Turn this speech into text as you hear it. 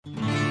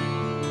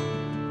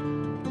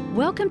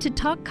Welcome to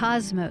Talk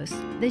Cosmos,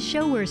 the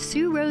show where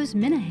Sue Rose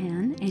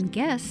Minahan and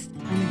guests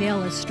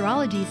unveil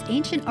astrology's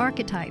ancient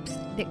archetypes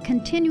that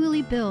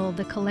continually build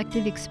the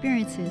collective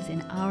experiences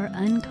in our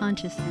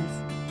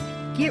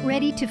unconsciousness. Get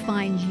ready to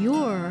find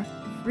your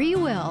free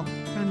will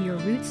from your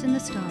roots in the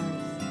stars.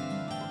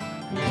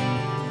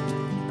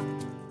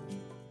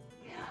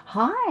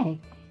 Hi,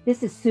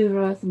 this is Sue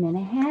Rose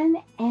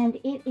Minahan, and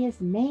it is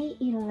May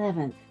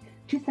 11th,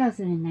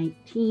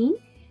 2019,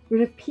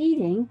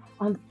 repeating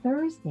on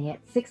Thursday at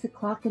 6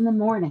 o'clock in the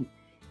morning.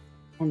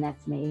 And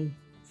that's May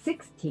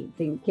 16th,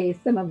 in case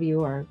some of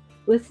you are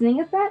listening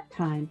at that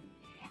time.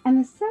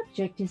 And the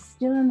subject is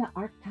still in the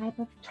archetype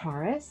of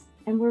Taurus,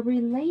 and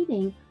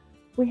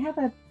we have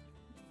a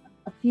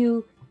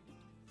few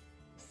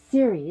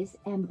series,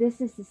 and this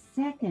is the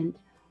second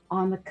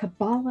on the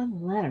Kabbalah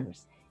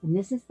letters. And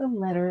this is the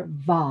letter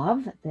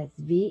Vav, that's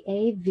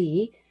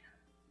V-A-V,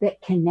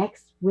 that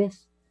connects with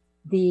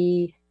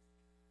the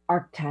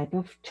archetype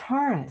of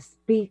Taurus,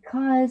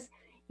 because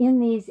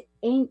in these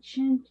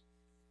ancient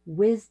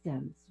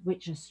wisdoms,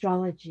 which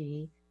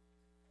astrology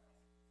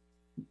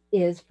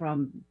is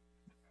from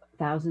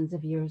thousands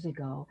of years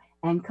ago,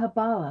 and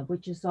Kabbalah,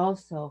 which is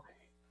also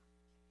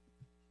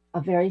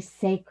a very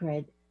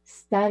sacred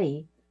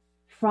study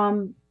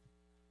from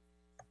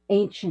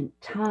ancient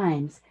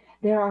times,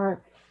 there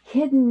are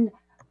hidden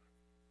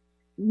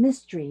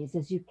mysteries,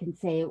 as you can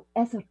say,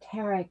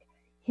 esoteric,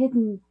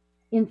 hidden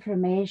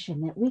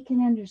information that we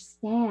can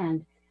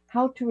understand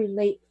how to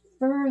relate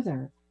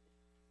further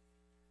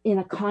in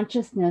a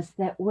consciousness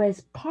that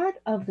was part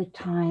of the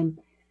time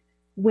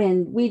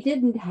when we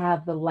didn't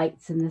have the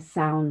lights and the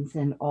sounds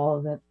and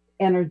all the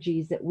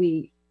energies that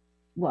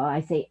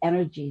I say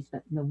energies,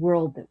 but in the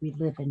world that we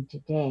live in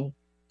today.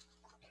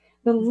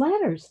 The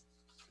letters,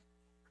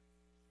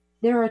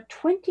 there are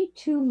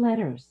 22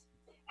 letters.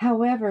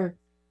 However,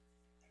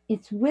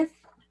 it's with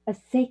a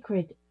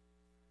sacred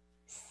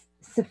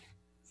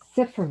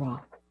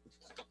Sephirah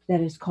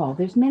that is called.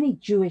 There's many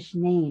Jewish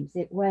names.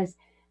 It was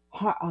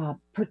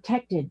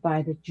protected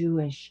by the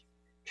Jewish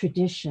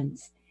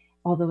traditions,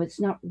 although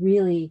it's not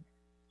really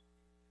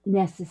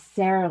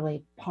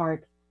necessarily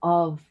part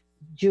of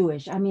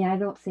Jewish. I mean, I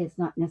don't say it's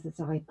not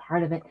necessarily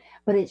part of it,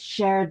 but it's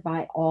shared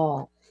by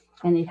all.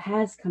 And it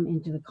has come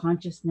into the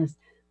consciousness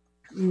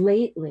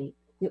lately.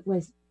 It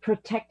was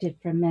protected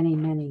for many,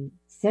 many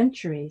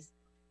centuries,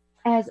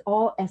 as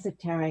all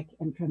esoteric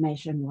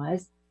information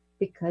was,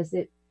 because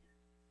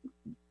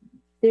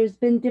there's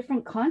been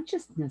different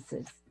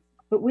consciousnesses.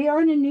 But we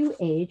are in a new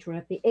age. We're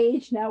at the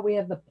age now we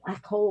have the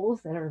black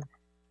holes that are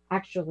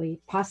actually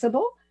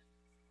possible,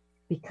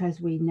 because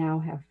we now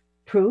have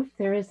proof.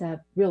 There is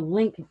a real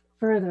link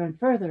further and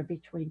further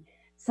between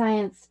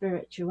science,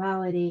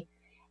 spirituality,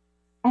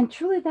 and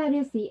truly that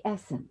is the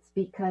essence,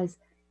 because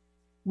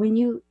when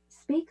you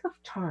speak of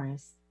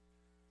Taurus,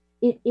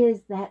 it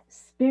is that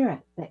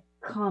spirit that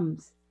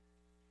comes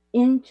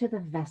into the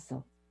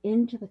vessel,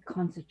 into the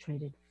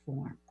concentrated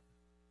form.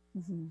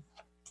 Mm-hmm.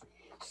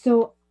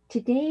 So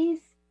today's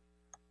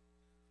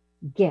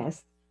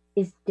guest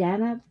is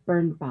Dana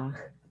Birnbach,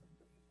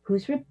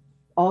 who's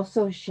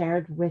also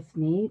shared with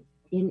me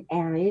in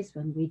Aries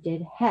when we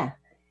did Heh,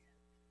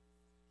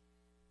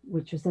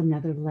 which was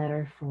another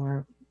letter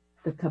for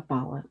the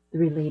Kabbalah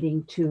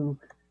relating to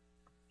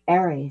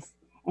Aries.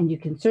 And you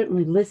can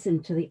certainly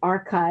listen to the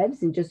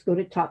archives and just go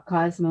to Talk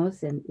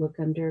Cosmos and look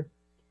under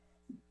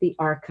the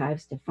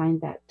archives to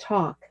find that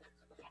talk.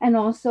 And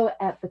also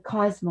at the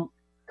Cosmic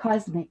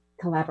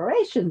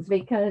Collaborations,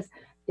 because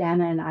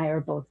Dana and I are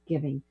both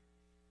giving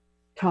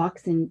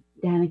talks, and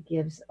Dana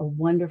gives a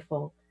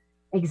wonderful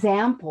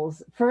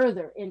examples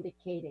further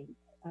indicating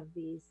of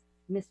these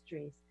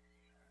mysteries.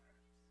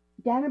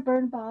 Dana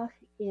Birnbach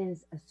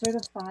is a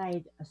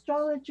certified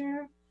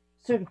astrologer,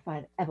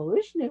 certified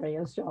evolutionary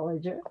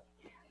astrologer,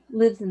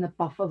 lives in the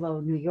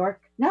Buffalo, New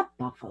York, not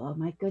Buffalo,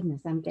 my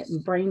goodness, I'm getting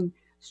brain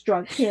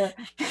struck here.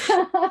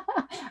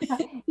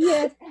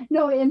 Yes,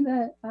 no, in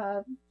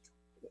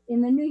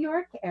the New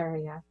York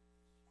area.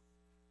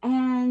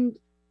 And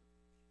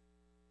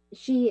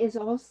she is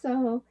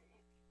also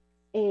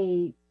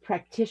a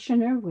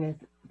practitioner with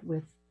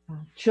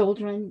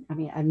children,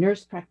 a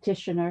nurse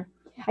practitioner.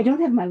 I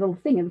don't have my little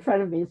thing in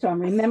front of me, so I'm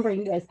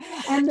remembering this.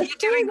 And you're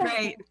doing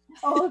great.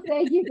 Oh,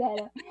 thank you,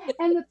 Dana.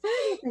 And the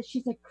thing is that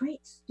she's a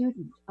great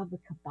student of the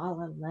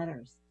Kabbalah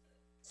letters.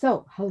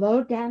 So,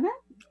 hello, Dana.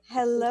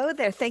 Hello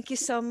there. Thank you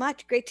so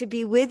much. Great to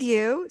be with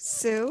you,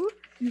 Sue.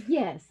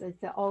 Yes,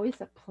 it's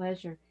always a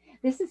pleasure.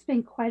 This has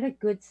been quite a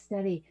good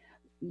study.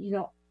 You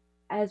know,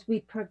 as we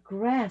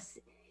progress,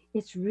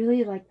 it's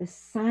really like the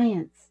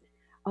science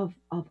of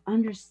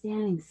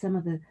understanding some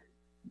of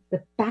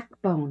the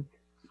backbone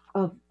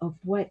of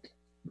what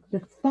the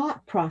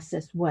thought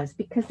process was,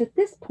 because at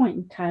this point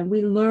in time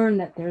we learn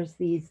that there's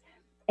these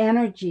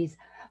energies,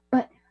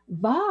 but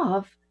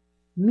Vav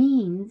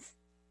means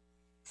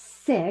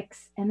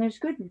 6, and there's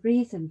good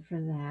reason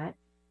for that,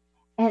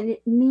 and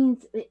it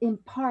means in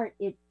part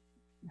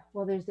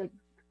there's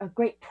a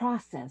great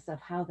process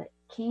of how that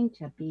came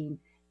to being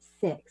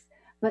 6,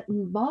 but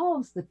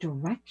involves the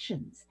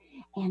directions.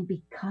 And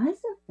because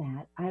of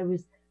that,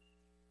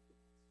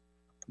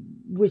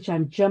 which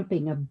I'm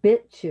jumping a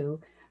bit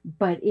to,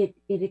 but it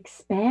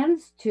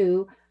expands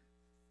to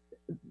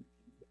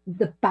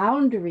the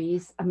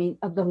boundaries, I mean,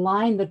 of the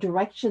line, the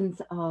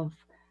directions of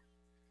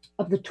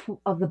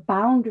the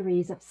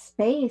boundaries of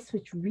space,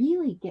 which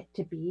really get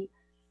to be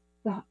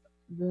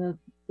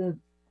the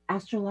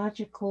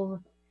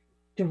astrological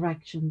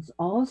directions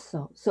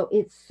also. So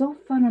it's so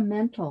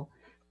fundamental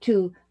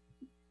to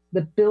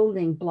the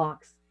building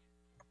blocks.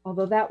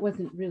 Although that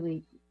wasn't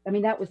really, I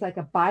mean, that was like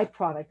a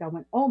byproduct. I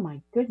went, oh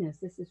my goodness,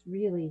 this is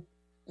really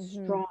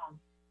strong.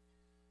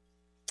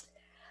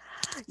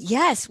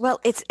 Yes. Well,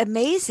 it's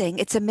amazing.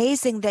 It's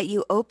amazing that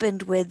you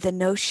opened with the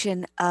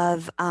notion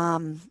of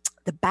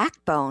the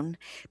backbone,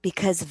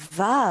 because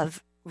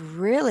Vav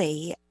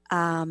really,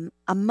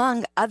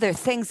 among other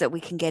things that we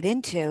can get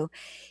into,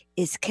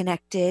 is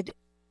connected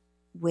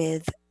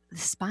with the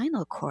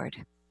spinal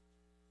cord.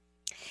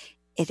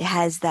 It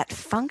has that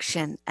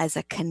function as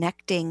a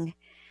connecting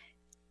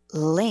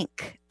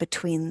link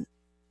between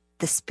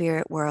the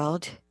spirit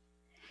world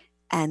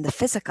and the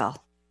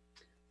physical.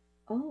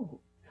 Oh,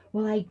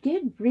 well, I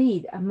did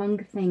read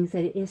among things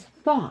that it is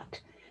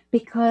thought,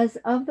 because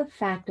of the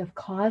fact of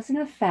cause and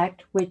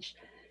effect, which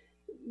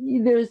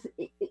there's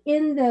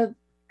in the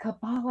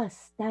Kabbalah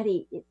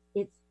study,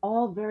 it's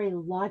all very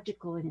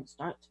logical, and it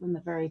starts from the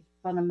very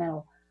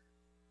fundamental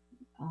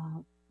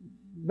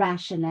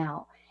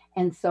rationale.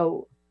 And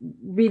so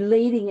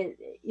relating it,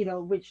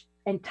 which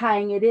and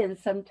tying it in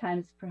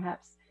sometimes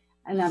perhaps,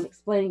 and I'm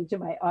explaining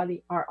to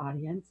our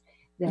audience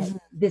that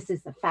this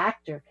is the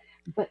factor,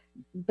 but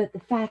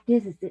the fact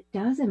is it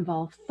does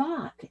involve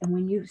thought. And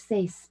when you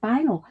say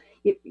spinal,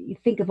 you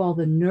think of all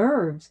the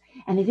nerves,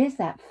 and it is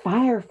that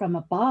fire from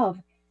above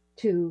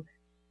to,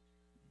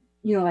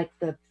 like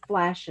the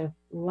flash of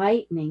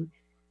lightning.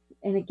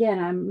 And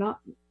again,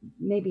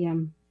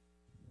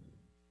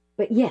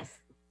 but yes,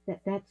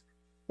 that's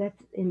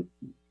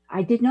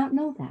I did not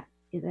know that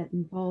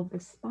involved the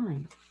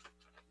spine.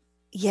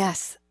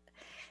 Yes.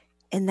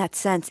 In that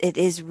sense, it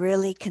is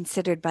really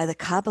considered by the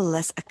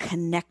Kabbalists a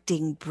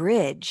connecting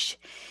bridge.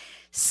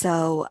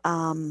 So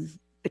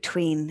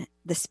between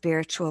the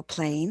spiritual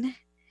plane,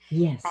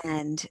 yes,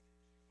 and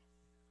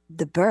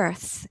the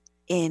birth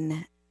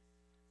in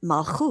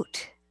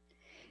Malchut,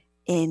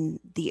 in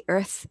the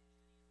earth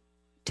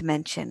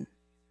dimension.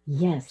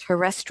 Yes.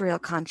 Terrestrial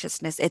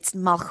consciousness.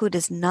 Malchut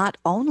is not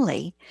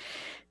only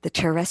the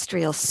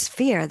terrestrial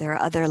sphere. There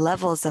are other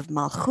levels of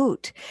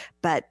Malchut,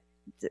 but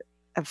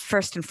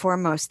first and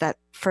foremost, that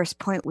first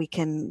point, we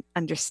can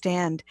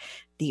understand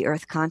the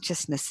earth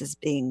consciousness as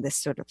being this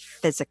sort of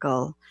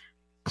physical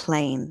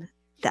plane,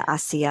 the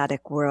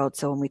Asiatic world.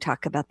 So when we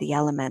talk about the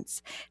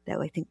elements, that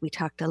I think we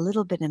talked a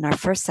little bit in our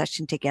first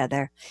session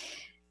together,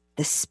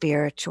 the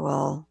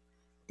spiritual,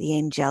 the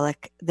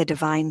angelic, the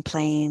divine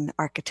plane,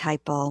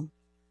 archetypal,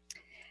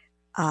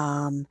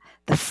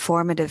 the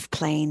formative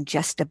plane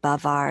just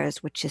above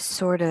ours, which is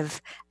sort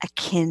of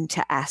akin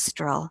to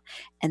astral,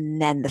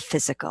 and then the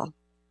physical.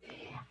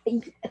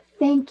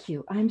 Thank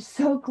you. I'm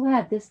so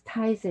glad this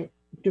ties it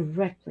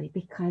directly,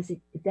 because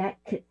that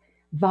could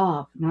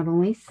Vav, not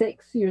only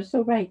 6, you're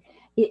so right.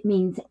 It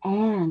means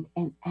and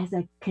as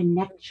a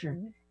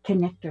connector,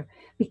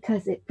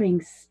 because it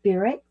brings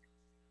spirit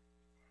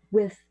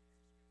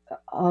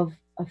of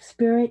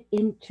spirit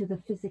into the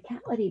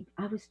physicality.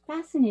 I was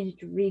fascinated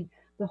to read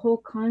the whole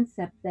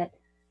concept, that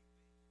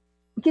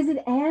because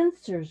it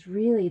answers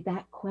really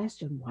that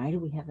question, why do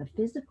we have a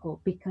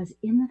physical? Because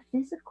in the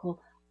physical,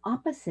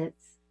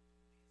 opposites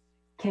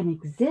can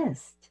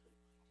exist,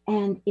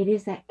 and it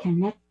is that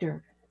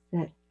connector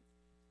that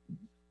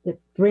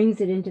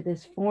brings it into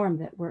this form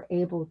that we're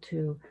able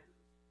to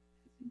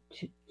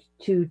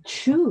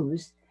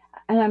choose.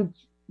 And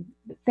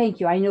thank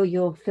you. I know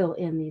you'll fill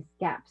in these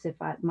gaps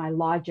my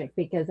logic,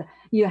 because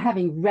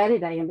having read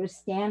it, I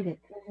understand it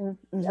a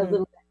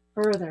little bit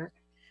further.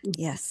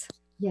 Yes.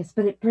 Yes,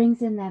 but it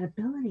brings in that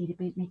ability to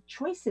make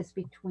choices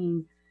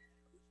between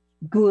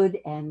good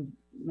and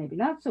maybe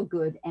not so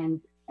good,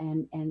 and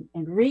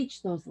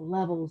reach those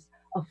levels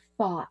of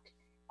thought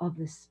of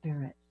the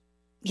spirit.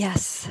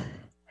 Yes,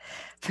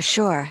 for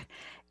sure.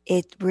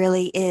 It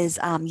really is,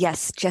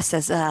 yes, just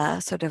as a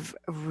sort of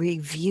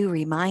review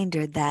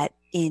reminder that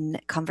in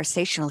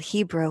conversational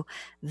Hebrew,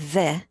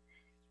 vav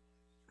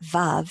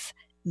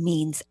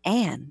means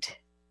and.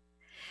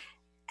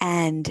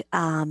 And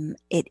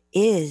it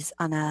is,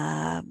 on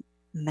a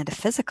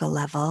metaphysical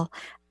level,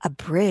 a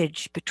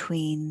bridge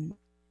between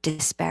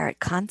disparate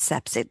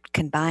concepts. It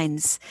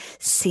combines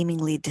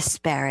seemingly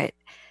disparate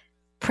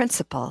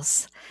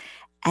principles.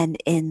 And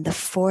in the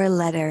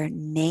 4-letter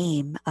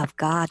name of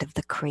God, of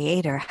the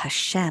Creator,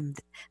 Hashem,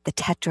 the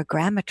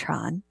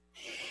Tetragrammatron,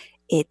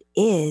 it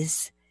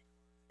is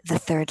the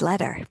 3rd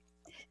letter.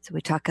 So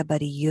we talk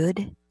about a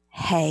Yud,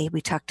 Hey.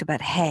 We talked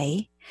about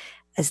Hey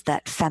as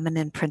that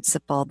feminine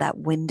principle, that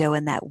window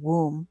in that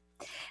womb,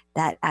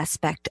 that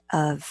aspect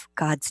of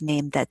God's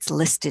name that's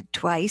listed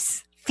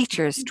twice,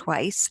 features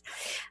twice.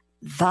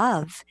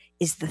 Vav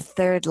is the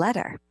third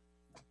letter.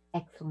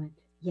 Excellent.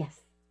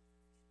 Yes.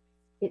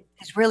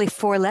 There's really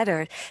four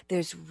letters.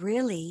 There's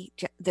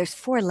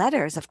 4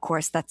 letters, of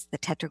course, that's the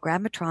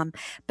tetragrammaton,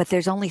 but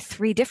there's only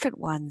 3 different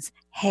ones.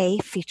 Hey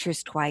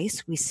features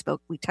twice. We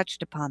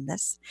touched upon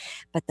this,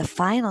 but the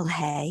final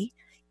Hey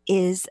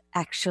is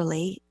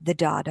actually the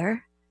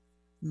daughter,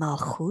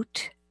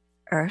 Malchut,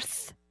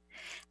 earth,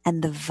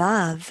 and the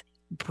Vav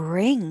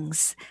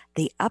brings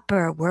the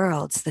upper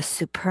worlds, the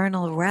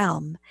supernal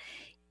realm,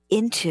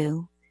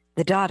 into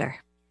the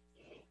daughter.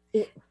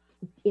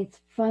 It's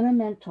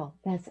fundamental.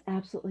 That's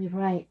absolutely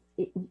right.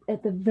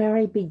 At the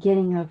very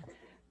beginning of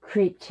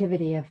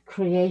creativity, of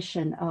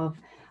creation, of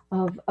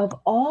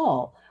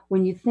all,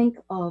 when you think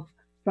of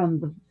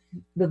from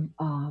the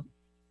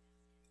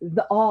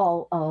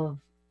all of,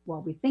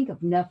 well, we think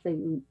of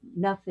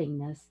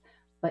nothingness,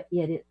 but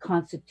yet it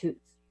constitutes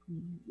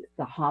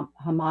the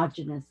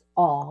homogeneous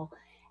all,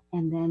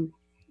 and then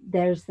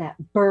there's that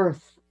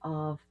birth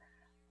of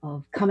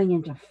coming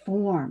into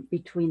form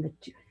between the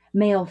two,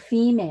 male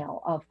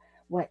female, of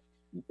what,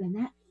 and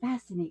that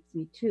fascinates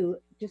me too,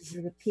 just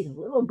to repeat a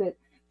little bit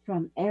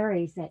from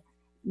Aries, that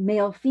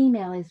male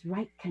female is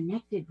right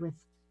connected with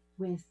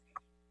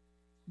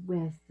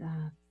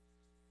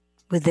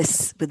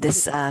this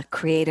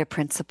creator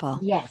principle.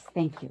 Yes,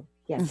 thank you.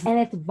 Yes, and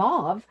it's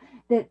Vav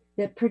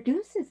that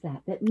produces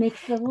that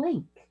makes the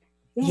link.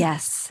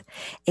 Yes,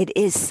 it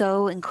is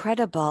so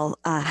incredible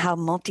how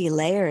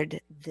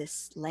multi-layered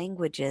this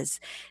language is,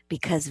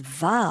 because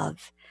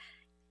Vav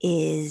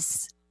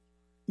is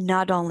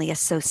not only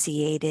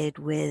associated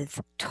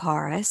with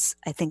Taurus.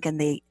 I think in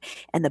the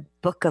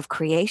book of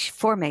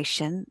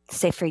formation,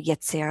 Sefer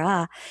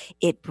Yetzirah,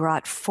 it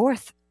brought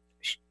forth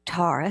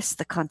Taurus,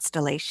 the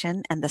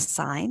constellation and the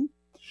sign,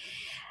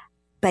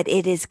 but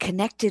it is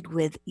connected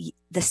with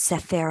the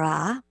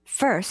Sephirah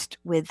first,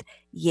 with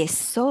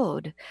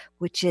Yesod,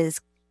 which is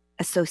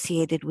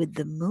associated with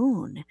the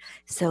moon.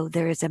 So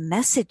there is a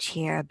message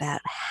here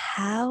about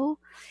how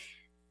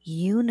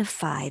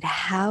unified,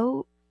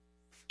 how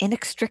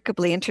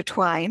inextricably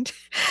intertwined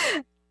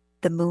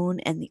the moon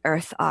and the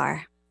earth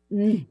are.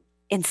 In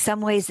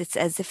some ways, it's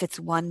as if it's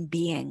one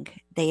being.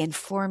 They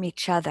inform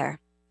each other.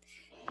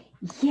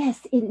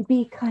 Yes,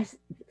 because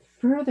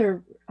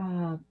further,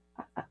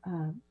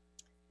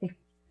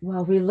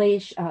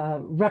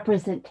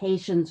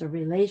 representations or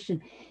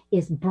relation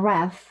is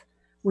breath,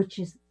 which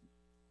is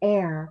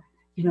air,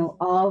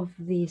 of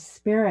the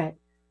spirit.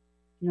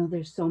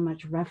 There's so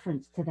much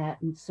reference to that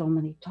in so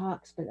many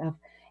talks, but of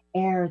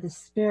air, the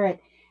spirit,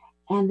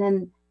 and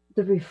then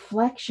the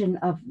reflection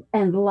of,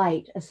 and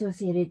light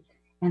associated,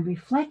 and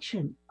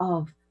reflection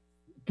of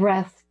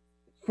breath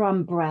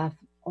from breath,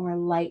 or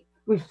light,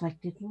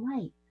 reflected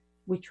light,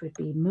 which would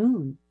be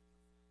moon.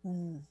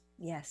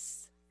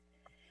 Yes,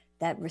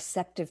 that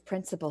receptive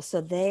principle.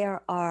 So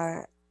there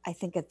are, I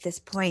think at this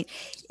point,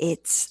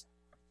 it's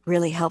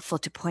really helpful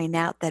to point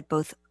out that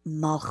both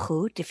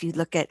Malchut,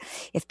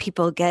 if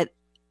people get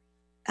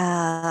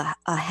a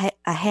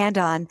hand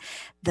on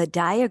the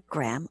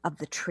diagram of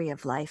the tree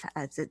of life,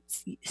 as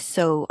it's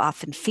so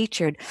often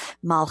featured,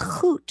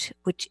 Malchut,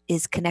 which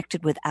is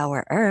connected with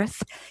our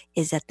earth,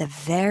 is at the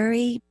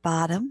very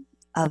bottom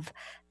of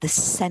the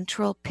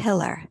central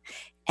pillar,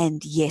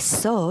 and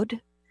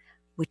Yesod,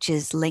 which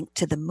is linked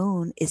to the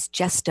moon, is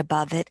just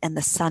above it, and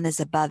the sun is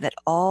above it,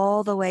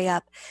 all the way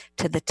up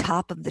to the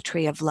top of the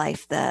tree of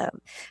life, the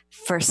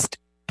first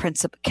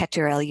principle,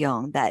 Keter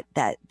Elyon, that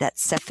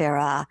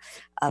Sephirah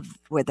of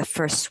where the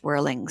first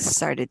swirlings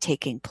started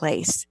taking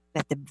place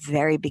at the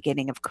very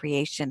beginning of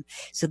creation.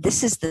 So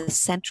this is the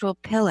central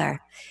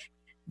pillar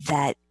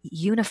that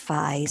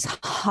unifies,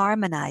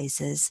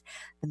 harmonizes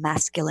the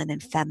masculine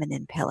and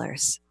feminine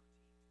pillars.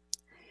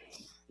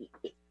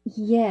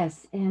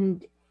 Yes,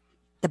 and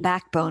the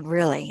backbone,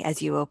 really,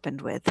 as you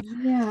opened with.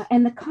 Yeah,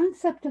 and the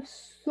concept of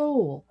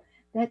soul,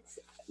 that's,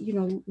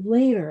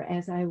 later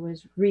as I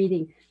was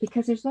reading,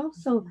 because there's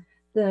also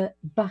the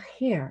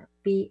Bahir,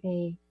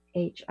 Bahir,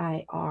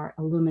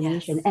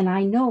 illumination. Yes. And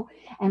I know,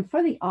 and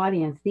for the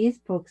audience, these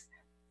books,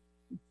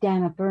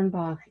 Dana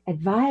Bernbach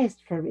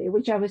advised for me,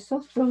 which I was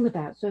so thrilled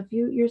about. So if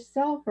you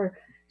yourself are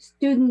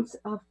students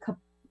of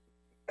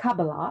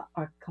Kabbalah,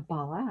 or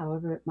Kabbalah,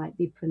 however it might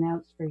be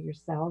pronounced for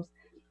yourselves,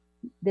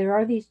 there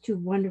are these 2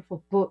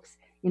 wonderful books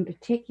in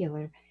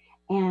particular,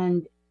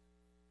 and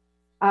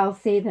I'll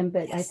say them,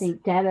 but yes, I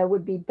think Dana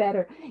would be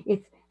better.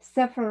 It's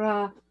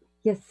Sefer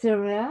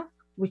Yetzirah,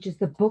 which is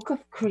the Book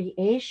of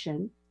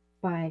Creation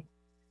by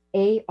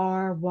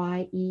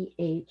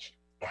Aryeh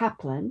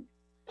Kaplan,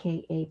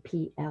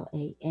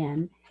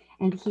 Kaplan,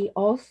 and he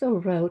also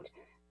wrote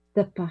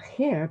the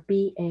Bahir,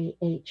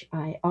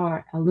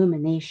 Bahir,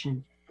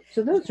 Illumination.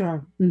 So those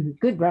are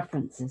good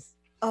references.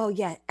 Oh,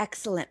 yeah.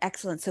 Excellent.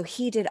 Excellent. So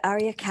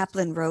Aryeh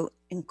Kaplan wrote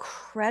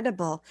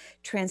incredible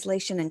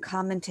translation and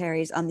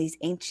commentaries on these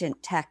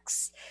ancient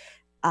texts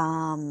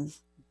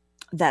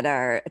that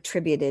are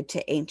attributed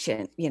to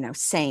ancient,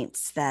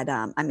 saints that,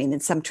 in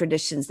some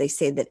traditions, they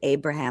say that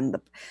Abraham,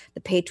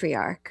 the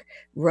patriarch,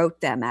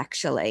 wrote them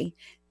actually.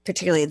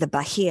 particularly the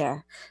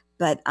Bahir,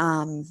 but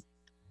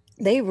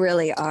they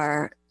really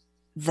are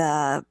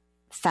the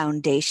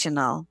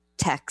foundational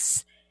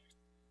texts,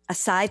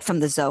 aside from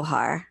the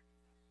Zohar,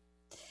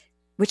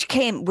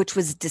 which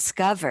was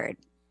discovered.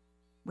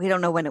 We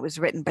don't know when it was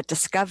written, but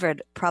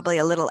discovered probably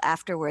a little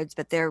afterwards,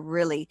 but they're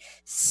really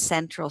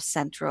central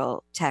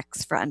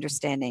texts for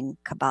understanding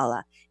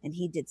Kabbalah. And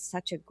he did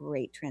such a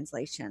great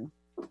translation.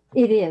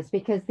 It is,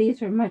 because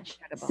these are much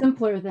Incredible.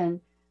 simpler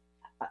than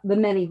the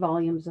many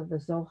volumes of the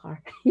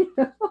Zohar.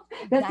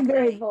 That's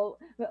Exactly.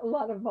 a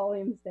lot of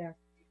volumes there.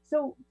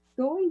 So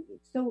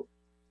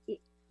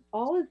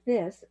all of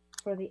this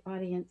for the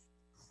audience,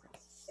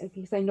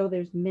 because I know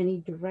there's many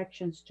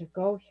directions to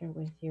go here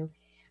with you,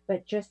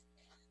 but just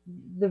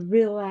the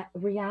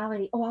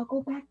reality. Oh, I'll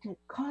go back to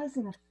cause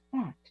and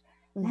effect.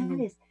 Mm-hmm.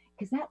 That is,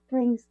 because that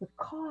brings the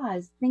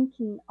cause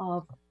thinking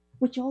of,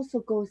 which also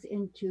goes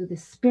into the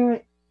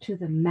spirit to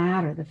the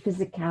matter, the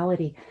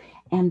physicality,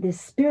 and the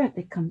spirit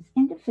that comes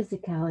into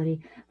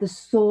physicality, the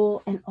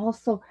soul, and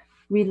also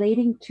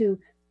relating to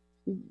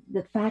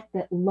the fact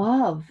that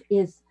love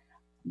is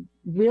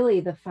really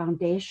the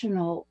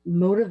foundational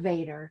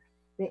motivator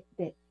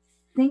that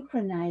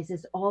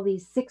synchronizes all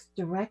these 6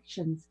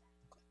 directions.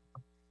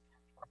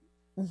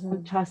 Mm-hmm.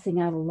 I'm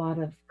tossing out a lot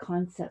of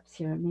concepts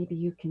here. Maybe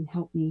you can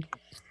help me.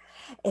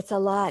 It's a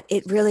lot.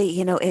 It really,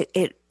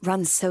 it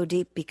runs so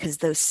deep, because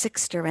those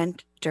 6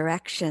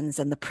 directions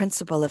and the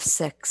principle of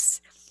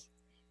 6,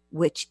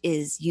 which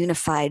is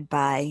unified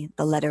by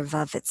the letter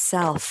Vav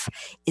itself,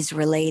 is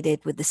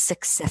related with the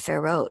 6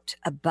 Sephirot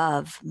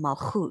above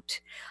Malchut,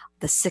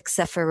 the 6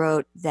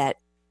 Sephirot that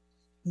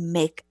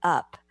make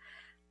up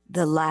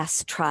the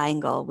last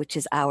triangle, which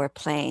is our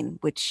plane,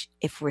 which,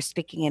 if we're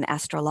speaking in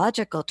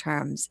astrological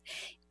terms,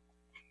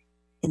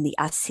 in the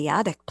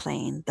Asiatic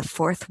plane, the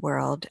 4th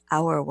world,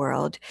 our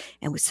world,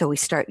 and so we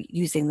start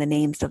using the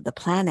names of the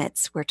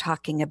planets, we're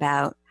talking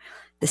about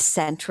the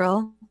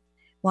central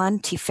one.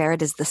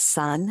 Tiferet is the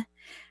sun,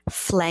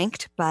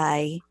 flanked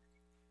by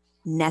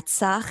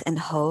Netzach and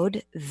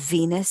Hod,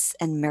 Venus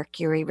and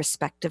Mercury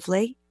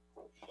respectively,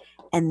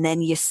 and then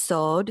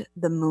Yesod,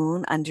 the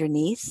moon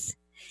underneath,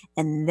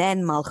 and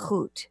then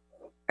Malchut,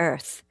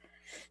 earth.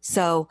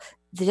 So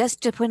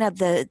just to point out,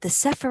 the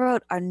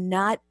Sephirot are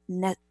not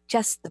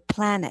just the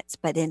planets,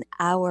 but in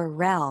our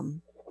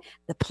realm,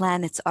 the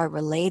planets are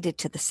related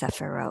to the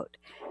Sephirot.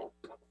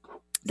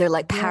 They're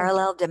like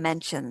parallel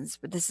dimensions,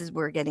 but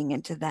we're getting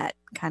into that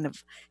kind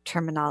of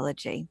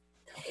terminology.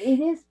 It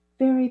is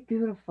very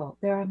beautiful.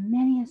 There are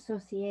many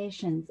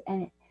associations,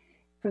 and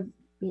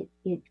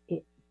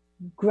it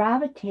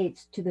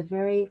gravitates to the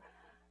very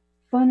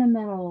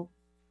fundamental,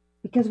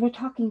 because we're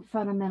talking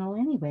fundamental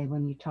anyway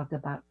when you talk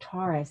about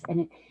Taurus, and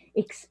it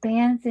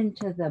expands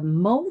into the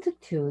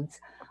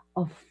multitudes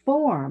of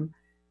form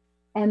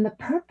and the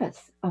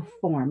purpose of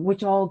form,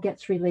 which all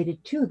gets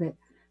related to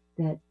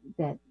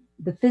that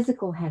the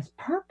physical has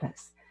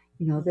purpose,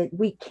 that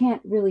we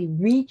can't really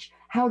reach.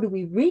 How do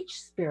we reach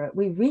spirit?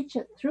 We reach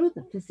it through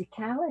the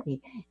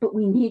physicality, but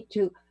we need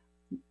to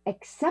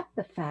accept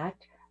the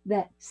fact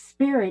that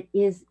spirit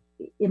is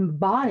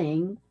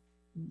embodying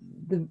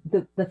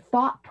the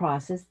thought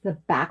process, the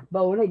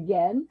backbone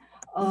again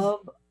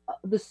of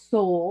the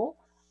soul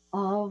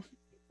of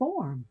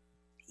form.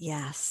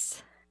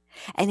 Yes.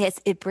 And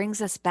it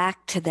brings us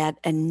back to that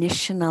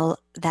initial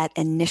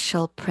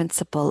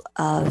principle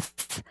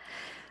of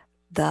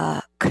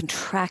the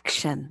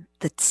contraction,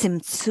 the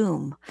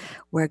tzimtzum,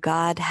 where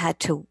God had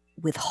to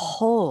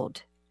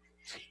withhold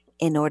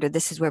in order.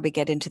 This is where we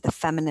get into the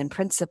feminine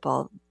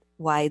principle,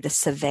 why the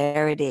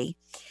severity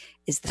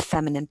is the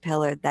feminine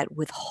pillar, that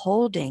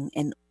withholding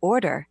in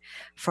order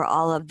for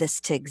all of this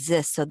to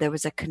exist. So there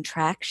was a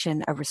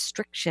contraction, a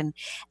restriction,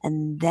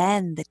 and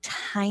then the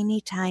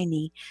tiny,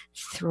 tiny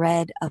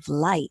thread of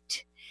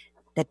light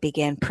that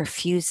began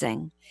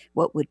perfusing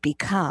what would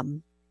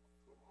become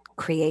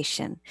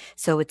creation.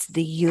 So it's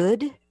the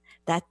Yud,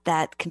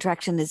 that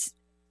contraction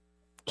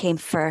came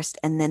first,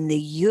 and then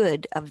the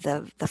Yud of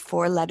the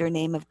 4-letter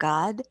name of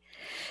God.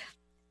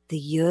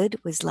 The Yud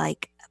was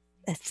like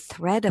a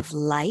thread of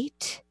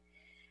light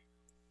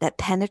that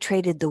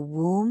penetrated the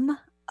womb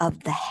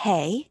of the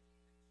He,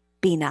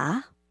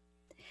 Binah,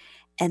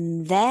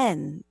 and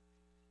then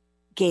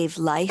gave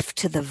life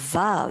to the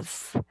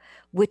Vav,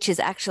 which is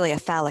actually a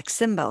phallic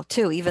symbol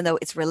too, even though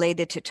it's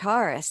related to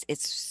Taurus.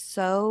 It's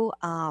so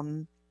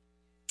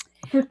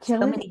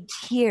many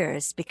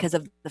tears because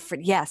of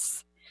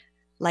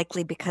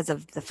likely because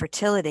of the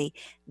fertility,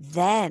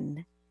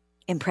 then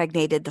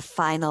impregnated the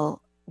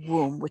final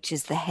womb, which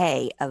is the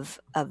He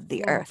of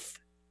the earth.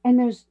 And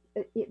there's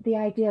the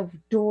idea of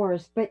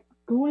doors, but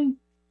going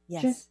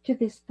just to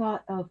this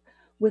thought of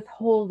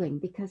withholding,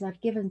 because I've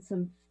given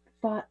some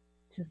thought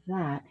to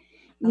that.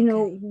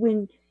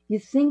 When you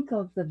think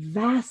of the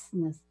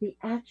vastness, the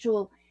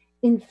actual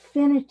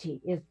infinity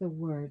is the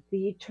word,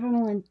 the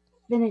eternal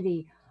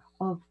infinity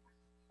of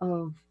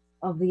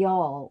the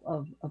all,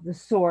 of the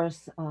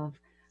source, of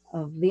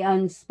the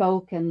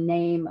unspoken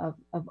name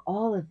of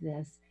all of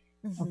this,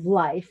 of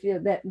life,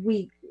 that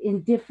we,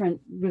 in different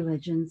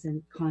religions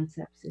and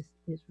concepts, is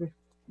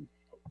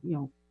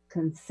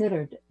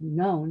considered,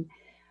 known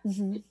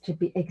to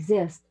be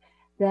exist,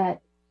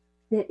 that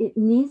it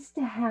needs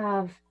to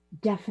have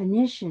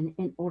definition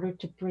in order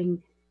to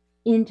bring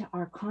into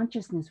our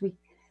consciousness.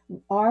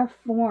 Our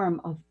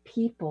form of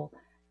people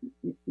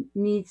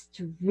needs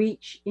to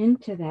reach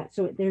into that.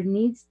 So there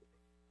needs,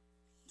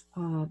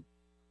 so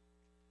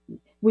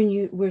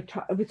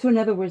in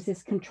other words,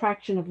 this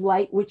contraction of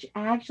light, which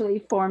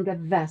actually formed a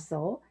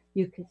vessel,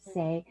 you could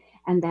say,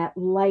 and that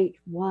light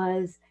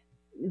was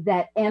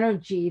that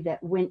energy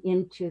that went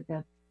into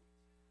the,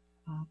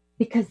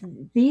 because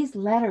these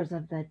letters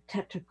of the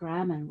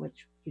tetragrammaton,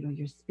 which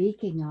you're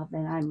speaking of,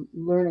 and I'm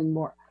learning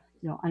more,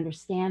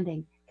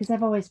 understanding, because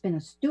I've always been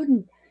a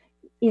student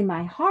in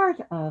my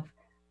heart of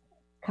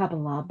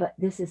Kabbalah, but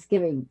this is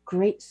giving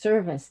great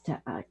service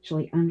to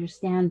actually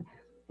understand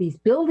these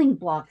building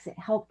blocks that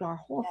helped our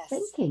whole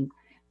thinking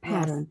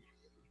pattern.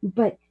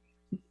 But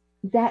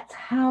that's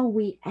how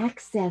we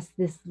access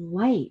this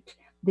light,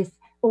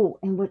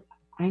 and what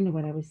I know,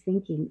 what I was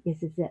thinking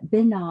is that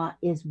Binah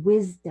is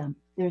wisdom.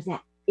 There's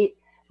that,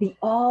 the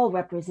all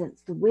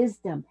represents the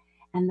wisdom,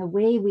 and the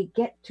way we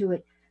get to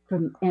it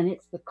and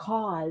it's the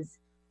cause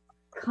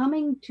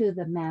coming to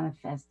the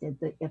manifested,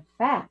 the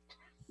effect,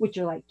 which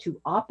are like two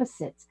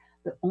opposites.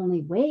 The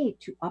only way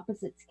two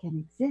opposites can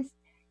exist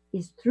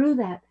is through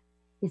that,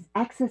 is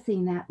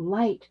accessing that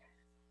light,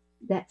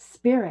 that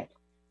spirit,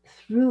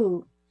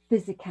 through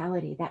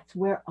physicality. That's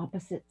where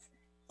opposites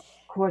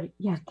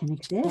can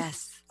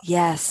exist.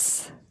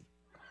 Yes.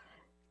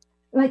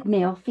 Like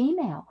male,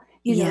 female.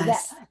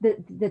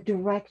 That the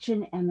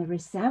direction and the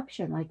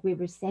reception, like we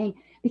were saying,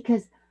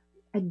 because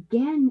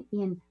again,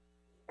 in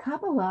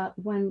Kabbalah,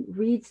 one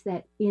reads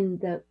that in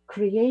the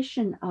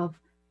creation of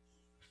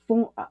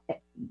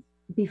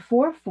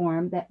before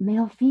form, that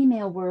male,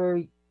 female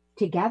were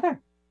together.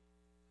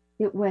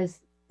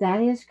 That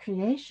is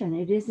creation.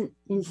 It isn't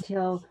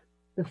until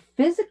the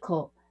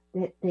physical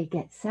that they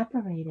get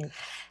separated.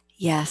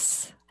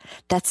 Yes.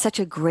 That's such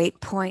a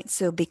great point.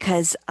 So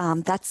because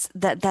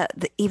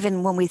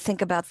even when we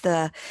think about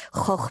the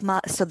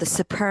chokhmah, so the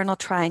supernal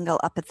triangle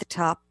up at the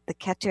top, the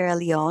Keter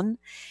Elyon,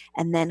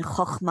 and then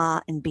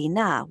chokhmah and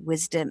binah,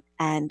 wisdom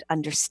and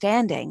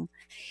understanding,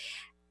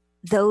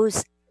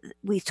 those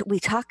we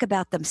talk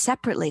about them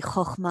separately,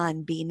 chokhmah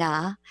and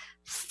binah,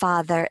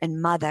 father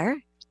and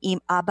mother,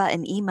 Abba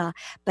and Ima,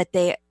 but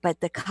the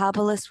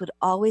Kabbalists would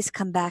always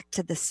come back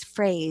to this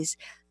phrase,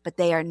 but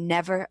they are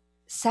never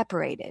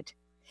separated.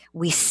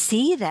 We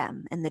see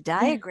them and the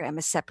diagram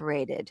is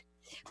separated,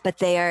 but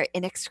they are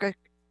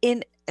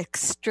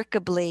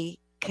inextricably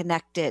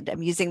connected.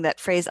 I'm using that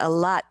phrase a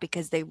lot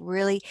because they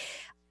really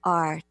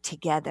are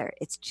together.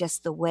 It's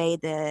just the way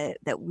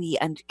that we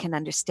can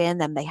understand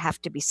them. They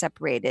have to be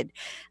separated,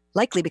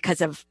 likely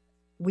because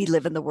we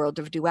live in the world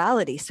of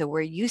duality. So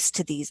we're used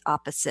to these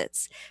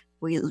opposites.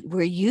 We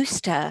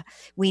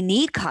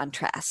need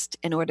contrast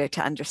in order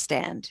to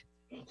understand.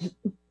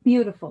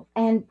 Beautiful.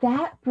 And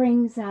that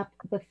brings up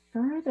the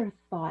further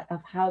thought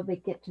of how they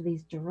get to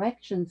these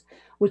directions,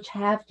 which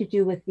have to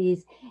do with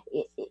these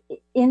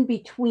in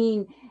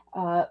between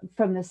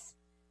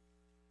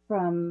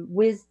from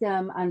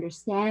wisdom,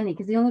 understanding,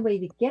 because the only way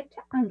to get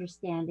to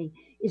understanding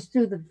is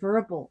through the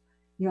verbal,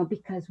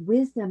 because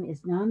wisdom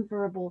is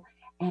nonverbal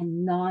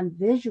and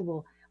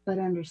non-visual, but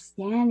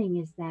understanding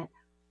is that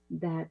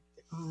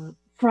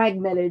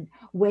fragmented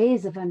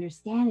ways of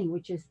understanding,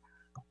 which is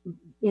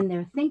in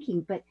their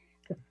thinking. But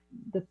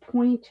the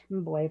point,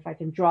 boy, if I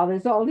can draw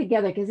this all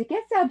together, because it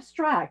gets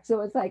abstract. So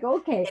it's like,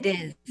 okay. It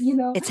is.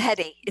 It's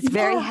heady. It's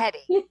very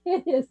heady.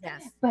 It is.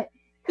 Yes. But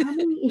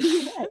coming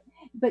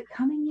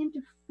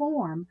into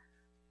form,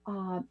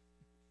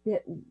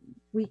 that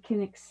we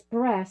can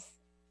express.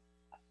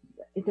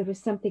 There was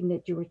something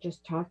that you were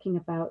just talking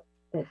about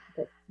that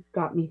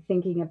got me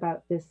thinking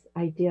about this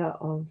idea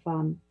of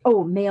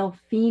male,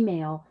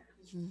 female,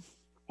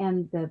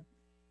 and the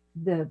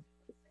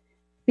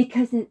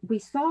because we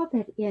saw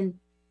that in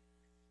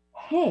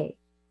Hey,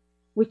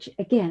 which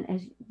again,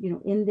 as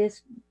in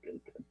this,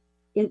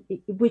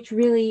 which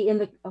really in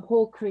the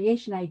whole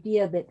creation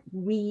idea that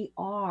we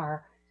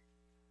are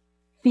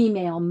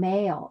female,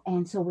 male,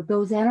 and so with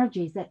those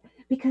energies, that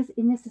because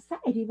in this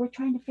society we're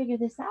trying to figure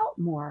this out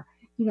more,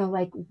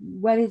 like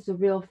what is the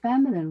real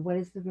feminine, what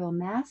is the real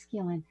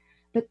masculine,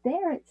 but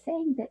there it's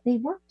saying that they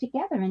work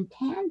together in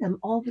tandem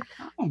all the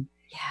time.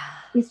 Yeah,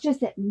 it's just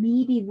that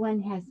maybe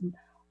one has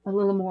a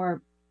little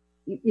more.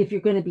 If you're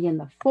going to be in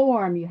the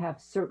form, you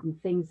have certain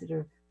things that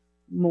are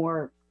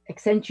more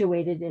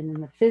accentuated,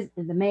 and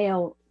in the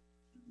male,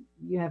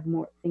 you have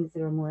more things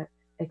that are more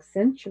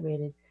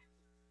accentuated.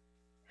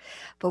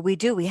 But we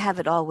have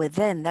it all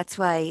within. That's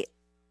why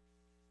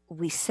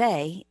we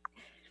say,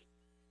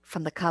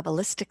 from the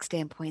Kabbalistic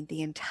standpoint,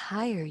 the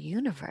entire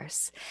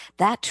universe,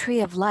 that tree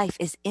of life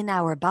is in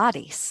our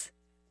bodies.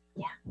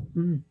 Yeah.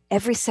 Mm.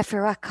 Every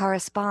sephirah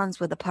corresponds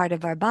with a part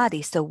of our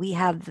body. So we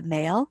have the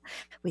male,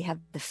 we have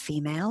the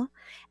female,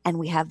 and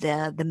we have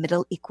the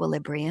middle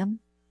equilibrium.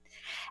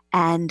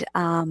 And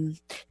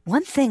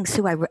one thing,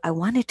 Sue, I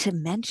wanted to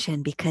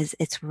mention, because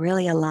it's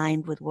really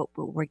aligned with what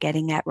we're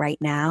getting at right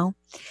now,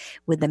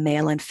 with the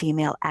male and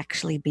female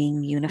actually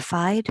being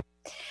unified.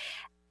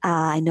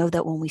 I know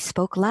that when we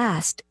spoke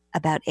last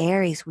about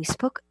Aries, we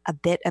spoke a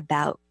bit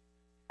about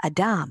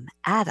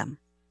Adam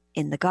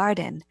in the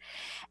garden.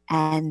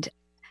 And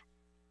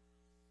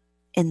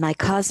in my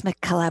cosmic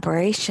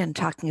collaboration,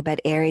 talking about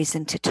Aries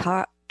into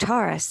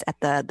Taurus at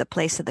the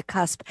place of the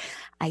cusp,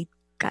 I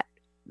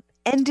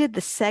ended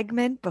the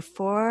segment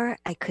before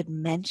I could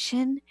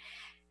mention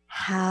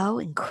how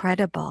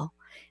incredible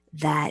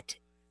that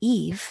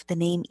Eve, the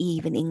name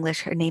Eve in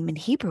English, her name in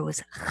Hebrew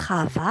was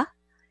Chava,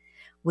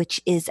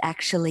 which is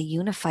actually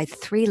unified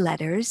 3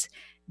 letters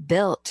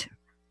built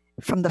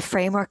from the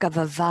framework of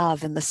a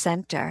Vav in the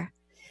center.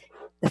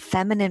 The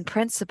feminine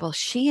principle,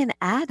 she and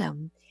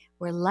Adam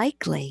were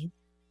likely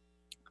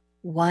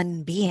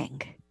one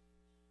being.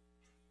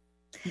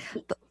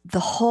 The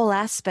whole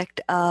aspect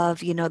of,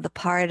 the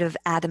part of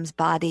Adam's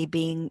body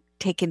being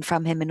taken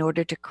from him in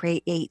order to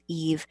create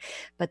Eve.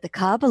 But the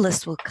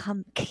Kabbalists will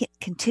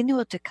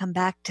continue to come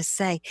back to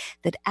say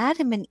that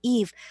Adam and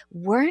Eve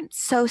weren't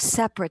so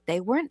separate.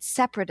 They weren't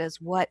separate as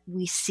what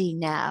we see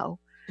now.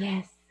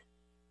 Yes.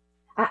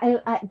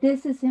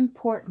 This is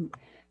important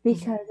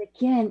because,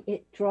 again,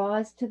 it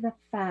draws to the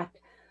fact,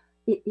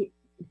 it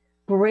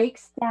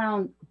breaks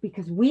down,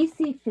 because we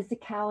see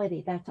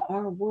physicality. That's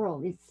our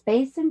world. It's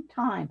space and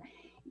time.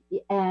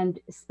 And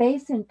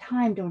space and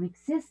time don't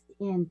exist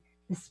in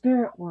the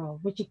spirit world,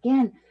 which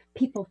again,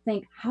 people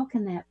think, how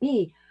can that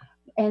be?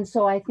 And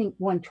so I think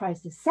one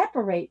tries to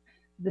separate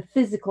the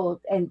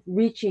physical and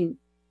reaching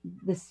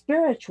the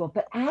spiritual.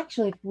 But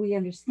actually, if we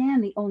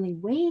understand, the only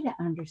way to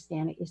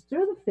understand it is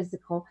through the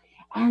physical,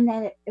 and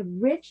that it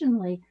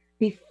originally,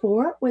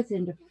 before it was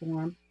into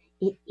form,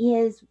 it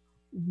is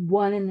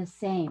one and the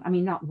same. I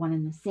mean, not one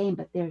and the same,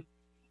 but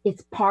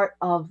it's part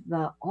of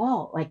the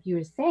all, like you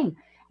were saying.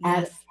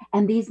 Yes.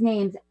 And these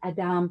names,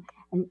 Adam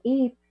and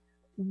Eve,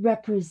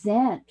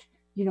 represent,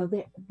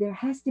 there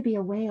has to be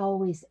a way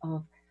always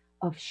of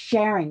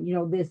sharing,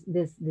 this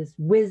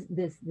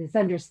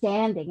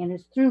understanding, and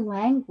it's through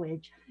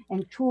language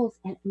and tools.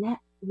 And that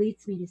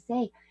leads me to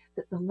say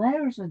that the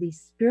letters are these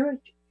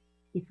spiritual.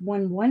 If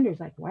one wonders,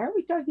 like, why are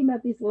we talking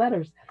about these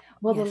letters?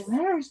 Well, yes. The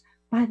letters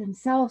by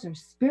themselves are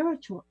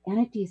spiritual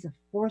entities of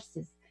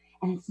forces.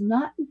 And it's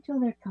not until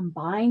they're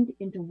combined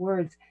into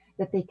words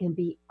that they can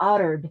be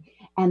uttered,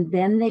 and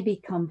then they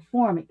become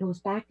form. It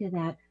goes back to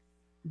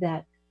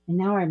that, and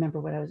now I remember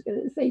what I was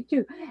going to say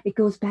too. It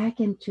goes back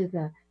into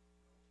the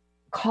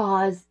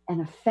cause and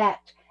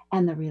effect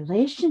and the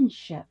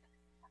relationship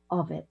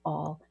of it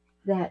all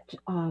that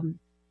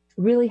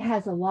really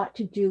has a lot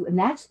to do. And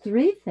that's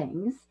 3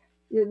 things.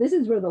 This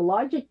is where the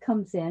logic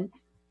comes in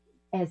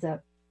as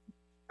a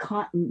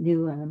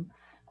continuum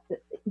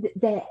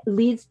that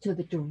leads to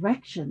the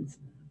directions,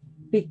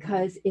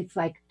 because it's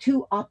like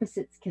 2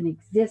 opposites can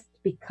exist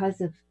because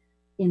of,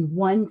 in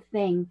one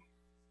thing,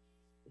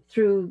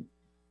 through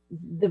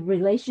the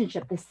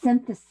relationship, the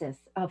synthesis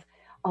of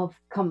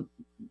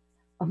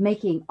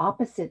making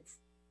opposites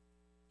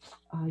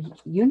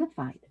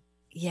unified.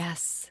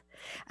 Yes.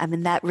 I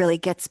mean, that really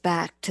gets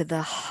back to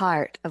the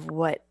heart of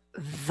what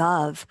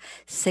Vav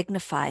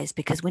signifies,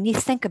 because when you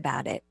think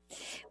about it,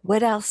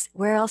 where else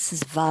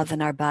is Vav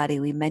in our body?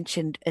 We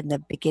mentioned in the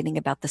beginning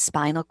about the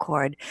spinal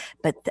cord,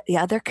 but the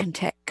other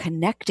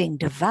connecting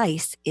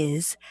device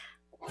is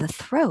the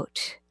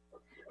throat,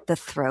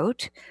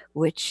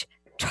 which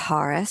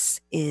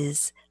Taurus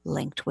is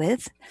linked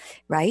with,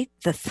 right?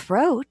 The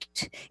throat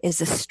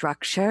is a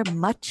structure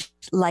much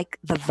like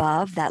the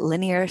Vav, that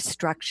linear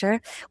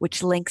structure,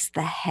 which links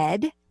the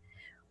head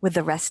with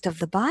the rest of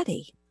the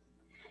body.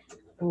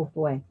 Oh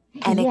boy.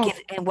 And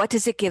and what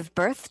does it give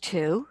birth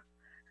to?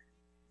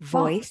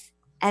 Voice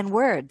and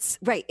words.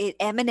 Right. It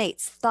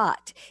emanates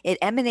thought. It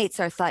emanates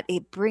our thought.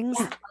 It brings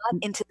thought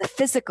into the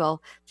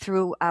physical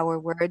through our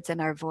words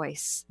and our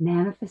voice.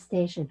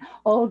 Manifestation.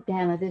 Oh,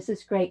 Dana, this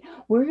is great.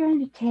 We're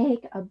going to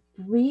take a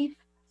brief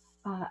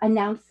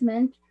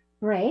announcement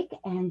break,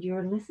 and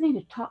you're listening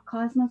to Talk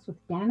Cosmos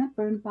with Dana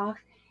Bernbach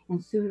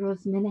and Sue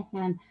Rose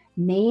Minahan.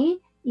 May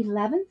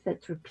 11th,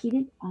 that's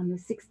repeated on the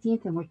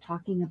 16th, and we're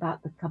talking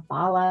about the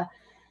Kabbalah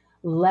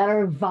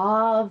letter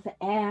Vav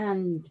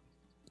and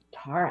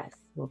Taurus.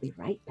 We'll be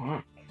right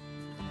back.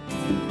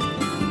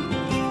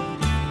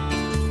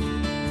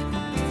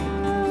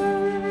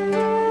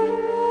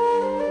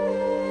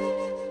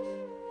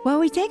 While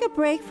we take a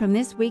break from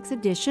this week's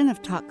edition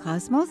of Talk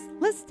Cosmos,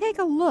 let's take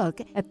a look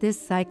at this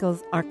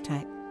cycle's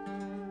archetype.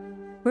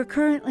 We're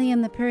currently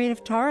in the period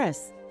of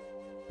Taurus.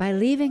 By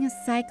leaving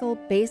a cycle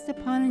based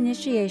upon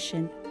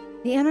initiation,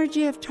 the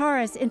energy of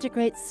Taurus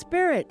integrates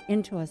spirit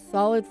into a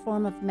solid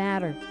form of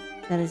matter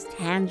that is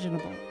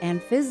tangible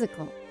and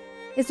physical.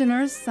 It's an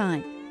earth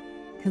sign,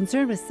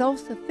 concerned with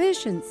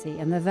self-sufficiency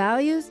and the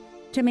values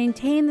to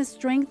maintain the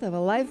strength of a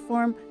life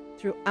form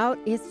throughout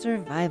its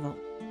survival.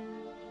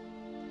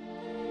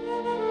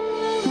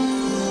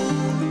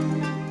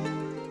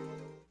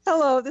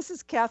 Hello, Hello, this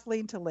is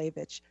Kathleen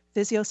Talevich,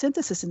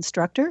 physiosynthesis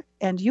instructor,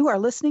 and you are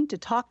listening to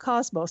Talk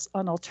Cosmos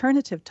on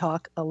Alternative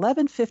Talk,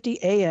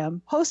 1150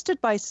 AM,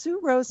 hosted by Sue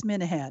Rose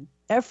Minahan,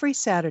 every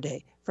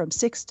Saturday from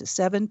 6 to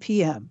 7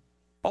 p.m.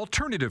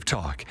 Alternative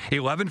Talk,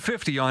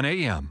 1150 on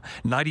AM,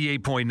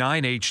 98.9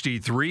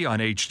 HD3 on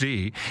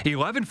HD,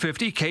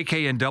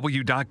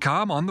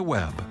 1150kknw.com on the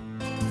web.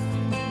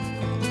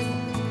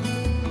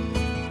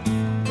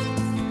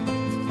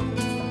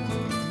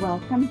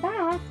 Welcome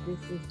back.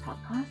 This is Talk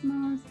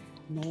Cosmos,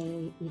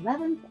 May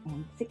 11th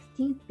and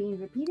 16th, being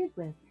repeated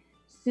with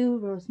Sue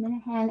Rose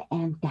Minahan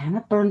and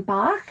Dana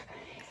Bernbach.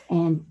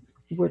 And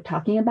we're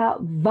talking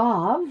about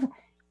Vav,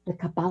 the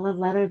Kabbalah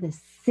letter, the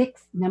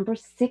number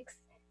 6,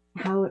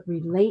 how it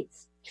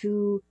relates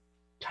to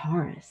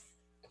Taurus.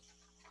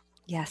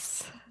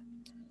 Yes.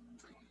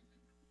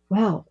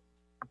 Well,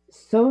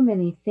 so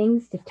many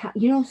things to talk.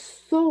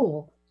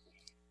 Soul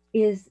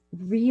is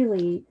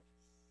really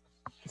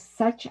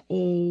such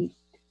a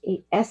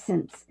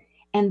essence,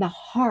 and the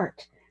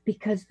heart,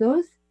 because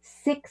those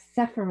 6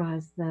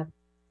 sephiras, the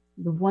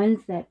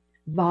ones that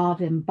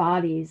Vav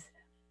embodies,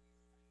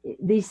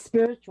 these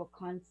spiritual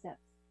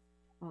concepts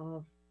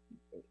of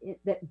it,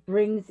 that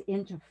brings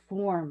into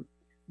form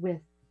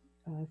with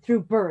through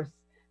birth,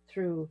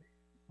 through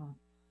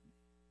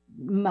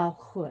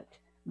malchut,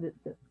 the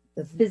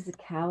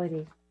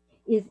physicality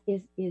is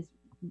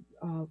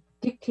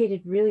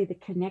dictated, really the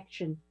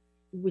connection,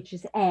 which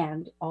is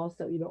and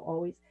also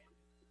always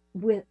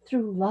with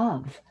through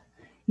love.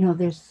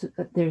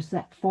 There's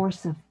that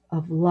force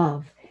of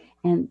love,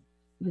 and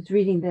I was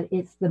reading that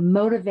it's the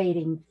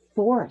motivating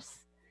force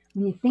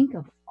when you think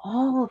of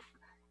all of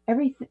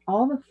everything,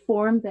 all the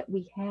form that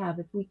we have.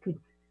 If we could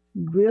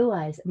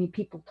realize,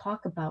 people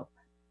talk about,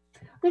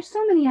 there's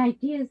so many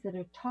ideas that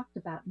are talked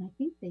about, and I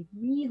think they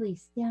really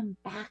stem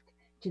back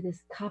to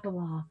this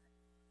Kabbalah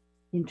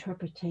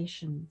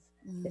interpretations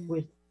that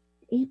we're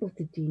able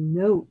to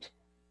denote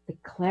the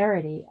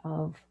clarity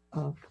of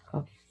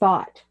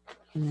thought.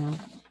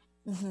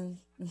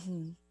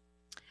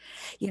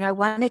 I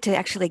wanted to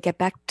actually get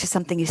back to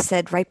something you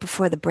said right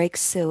before the break,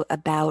 Sue,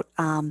 about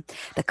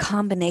the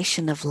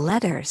combination of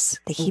letters,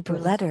 the Hebrew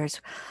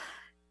letters,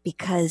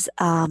 because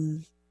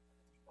the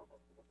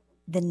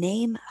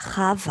name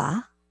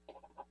Chava,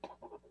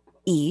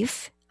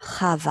 Eve,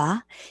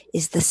 Chava,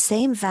 is the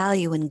same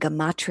value in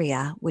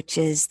gematria, which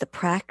is the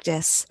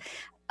practice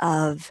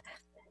of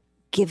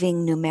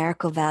giving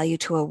numerical value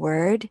to a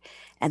word,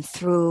 and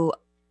through,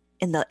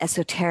 in the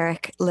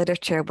esoteric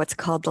literature, what's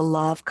called the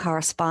law of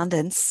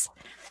correspondence,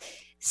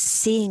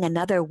 seeing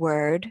another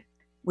word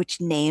which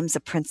names a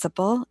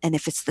principle, and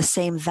if it's the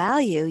same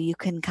value, you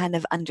can kind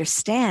of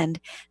understand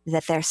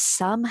that they're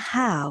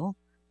somehow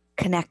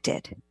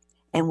connected.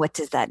 And what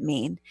does that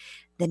mean?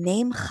 The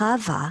name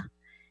Chava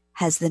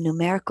has the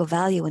numerical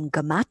value in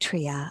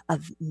gematria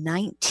of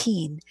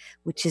 19,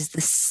 which is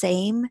the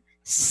same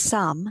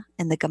sum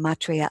in the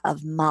gematria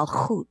of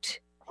Malchut,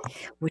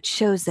 which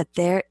shows that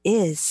there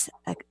is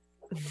a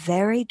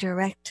very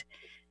direct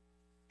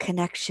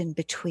connection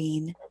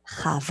between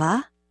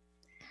Chava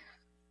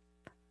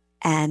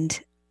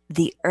and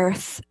the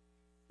earth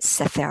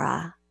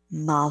sephira,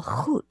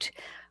 Malchut,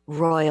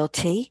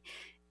 royalty.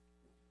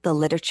 The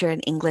literature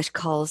in English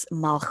calls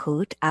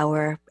Malchut,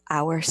 our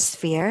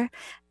sphere,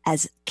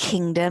 as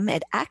kingdom.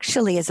 It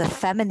actually is a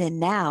feminine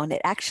noun. It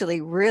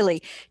actually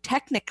really,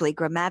 technically,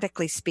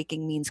 grammatically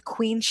speaking, means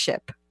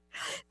queenship,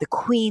 the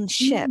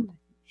queenship.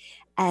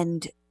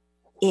 And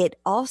it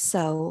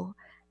also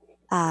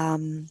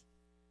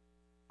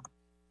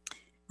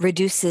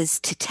reduces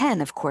to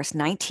 10. Of course,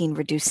 19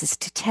 reduces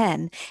to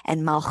 10,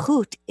 and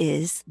Malchut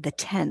is the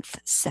 10th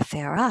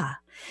Sephirah.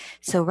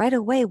 So right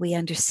away, we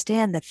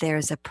understand that there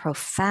is a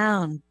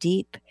profound,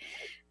 deep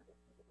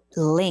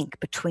link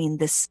between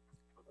this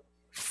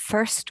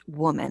first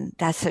woman.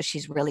 That's how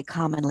she's really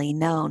commonly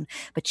known.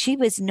 But she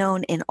was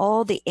known in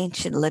all the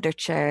ancient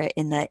literature,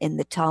 in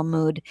the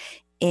Talmud,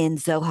 in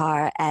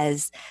Zohar,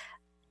 as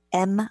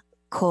Em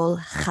Kol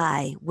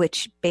Chai,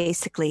 which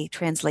basically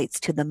translates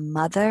to the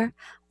mother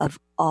of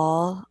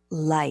all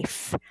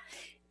life.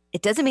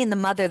 It doesn't mean the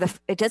mother,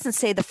 it doesn't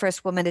say the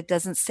first woman, it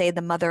doesn't say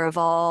the mother of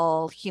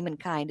all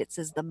humankind. It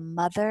says the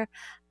mother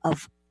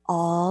of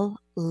all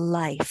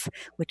life,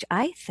 which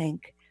I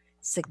think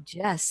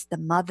suggests the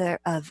mother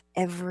of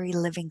every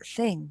living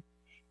thing.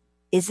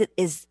 Is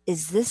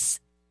this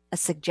a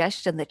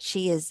suggestion that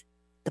she is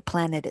the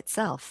planet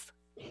itself?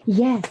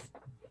 Yes,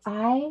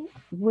 I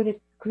would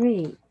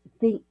agree.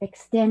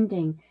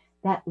 Extending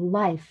that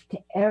life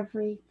to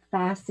every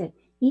facet,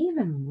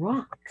 even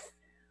rocks.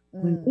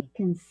 When we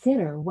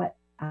consider what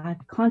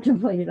I've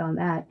contemplated on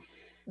that,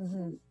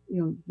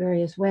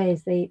 various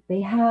ways,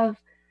 they have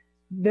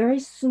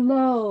very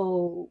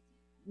slow,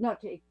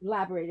 not to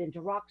elaborate into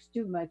rocks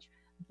too much,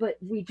 but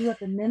we do have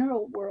the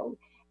mineral world,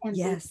 and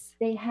yes,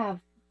 they have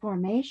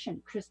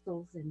formation,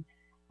 crystals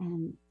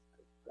and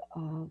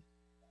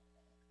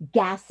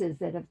gases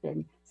that have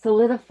been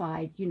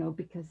solidified,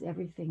 because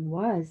everything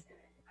was.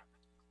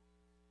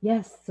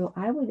 Yes, so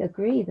I would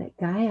agree that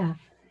Gaia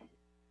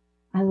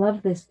I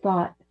love this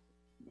thought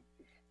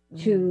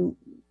to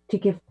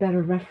give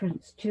better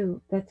reference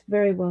to. That's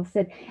very well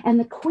said. And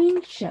the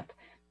queenship,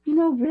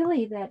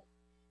 really that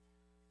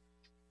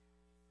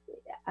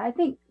I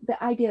think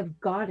the idea of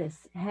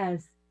goddess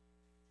has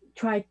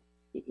tried,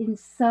 in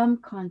some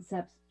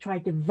concepts,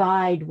 tried to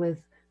divide with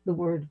the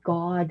word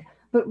God,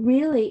 but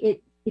really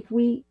if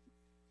we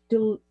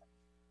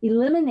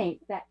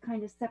eliminate that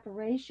kind of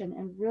separation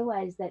and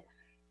realize that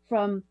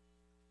from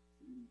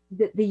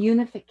the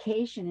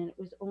unification, and it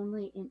was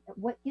only in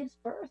what gives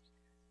birth,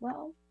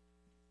 well,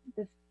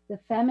 the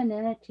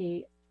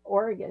femininity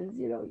organs,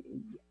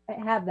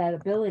 have that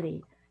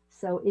ability.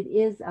 So it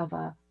is of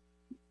a,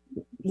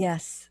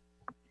 yes,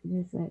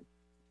 is it?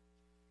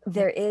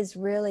 There is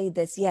really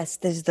this, yes,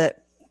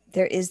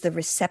 there is the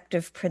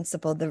receptive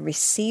principle, the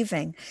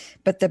receiving,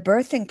 but the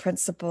birthing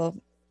principle,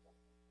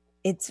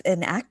 it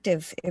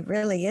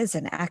really is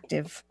an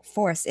active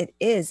force.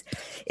 It's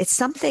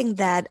something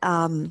that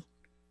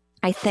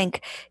I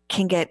think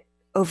can get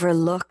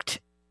overlooked,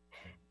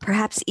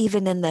 perhaps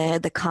even in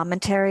the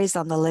commentaries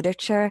on the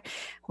literature,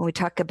 when we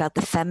talk about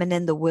the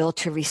feminine, the will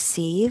to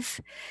receive.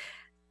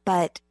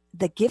 But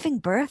the giving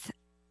birth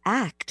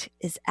act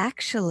is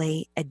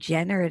actually a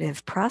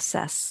generative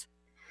process.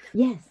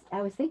 Yes,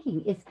 I was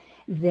thinking it's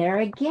there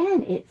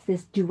again. It's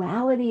this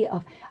duality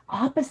of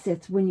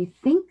opposites. When you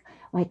think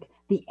like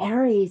the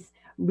Aries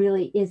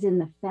really is in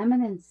the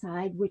feminine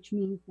side, which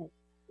means that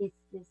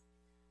it's this,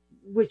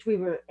 which we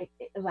were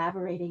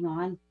elaborating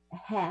on,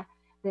 that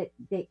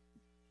they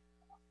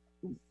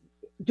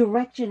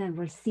direction and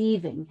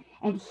receiving.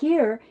 And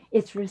here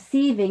it's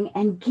receiving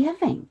and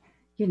giving,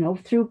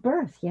 through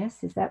birth.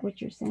 Yes. Is that what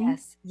you're saying?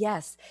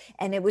 Yes.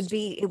 And it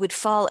would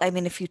fall. I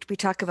mean, we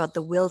talk about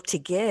the will to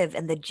give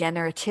and the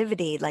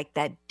generativity, like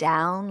that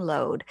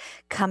download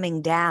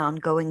coming down,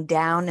 going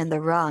down in the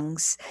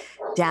rungs,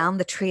 down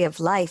the tree of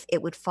life,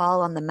 it would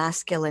fall on the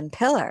masculine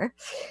pillar.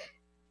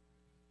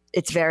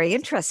 It's very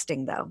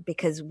interesting though,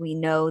 because we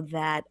know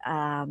that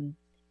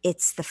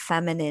it's the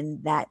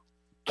feminine that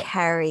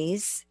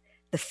carries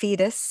the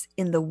fetus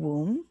in the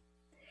womb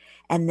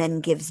and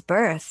then gives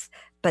birth.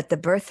 But the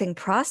birthing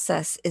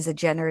process is a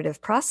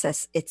generative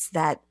process. It's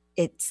that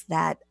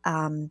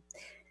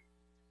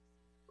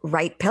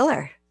right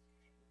pillar.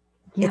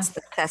 Yes. It's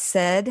the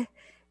chesed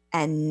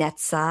and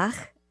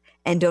netzach.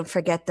 And don't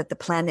forget that the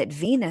planet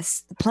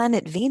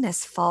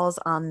Venus falls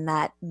on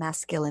that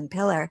masculine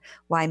pillar.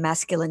 Why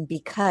masculine?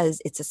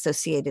 Because it's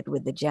associated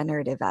with the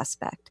generative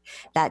aspect,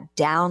 that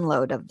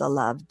download of the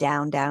love,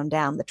 down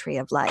the tree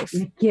of life.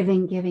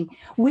 Giving,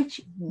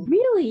 which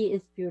really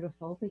is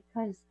beautiful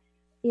because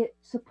it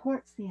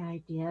supports the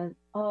idea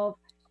of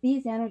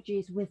these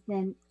energies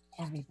within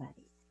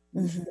everybody.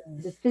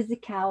 Mm-hmm. The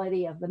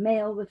physicality of the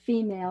male, the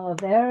female,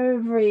 of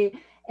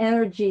every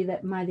energy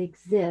that might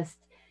exist,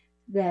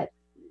 that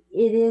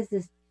it is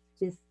this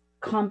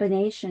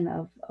combination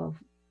of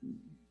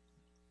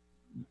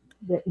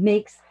that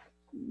makes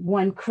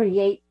one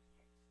create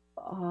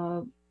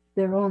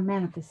their own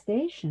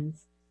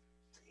manifestations.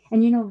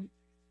 And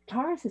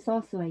Taurus is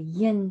also a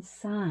yin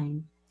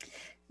sign.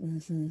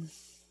 Mm-hmm.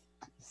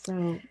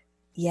 So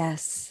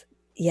yes.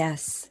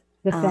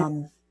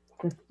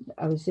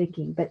 I was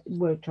thinking, but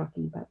we're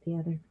talking about the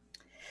other.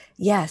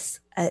 Yes,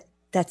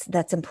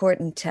 that's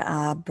important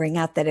to bring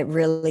out, that it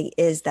really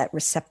is that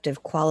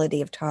receptive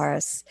quality of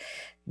Taurus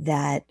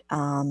that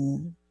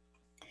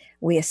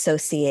we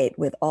associate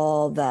with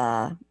with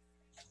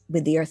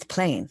the earth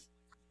plane.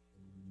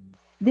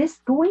 This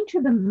going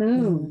to the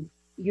moon,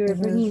 you're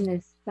bringing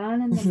the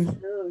sun and the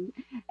moon,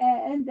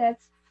 and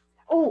that's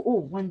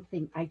one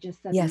thing I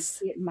just suddenly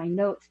see it in my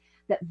notes,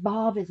 that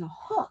Vav is a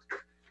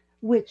hook,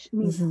 which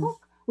means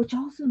hook, which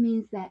also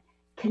means that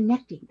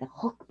connecting, the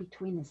hook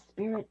between the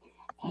spirit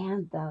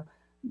and the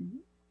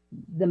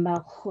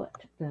malchut,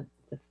 the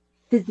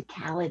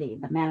physicality,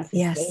 the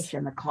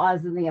manifestation, the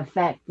cause and the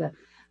effect,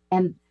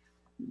 and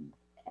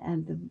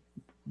the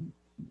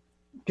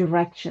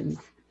directions,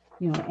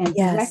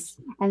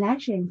 and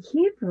actually in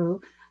Hebrew,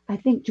 I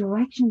think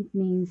directions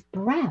means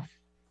breath.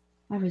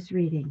 I was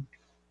reading,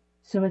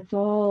 so it's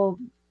all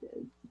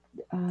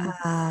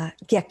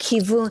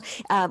kivun,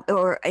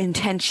 or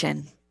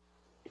intention.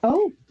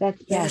 Oh,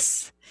 that's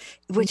yes,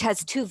 which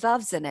has two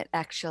vavs in it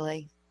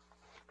actually.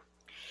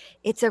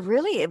 It's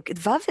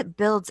Vav, it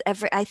builds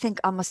I think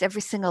almost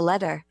every single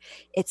letter.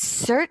 It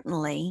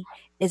certainly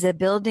is a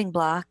building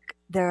block.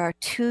 There are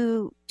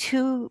two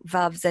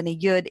Vavs and a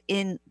Yud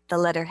in the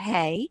letter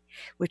Hey,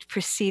 which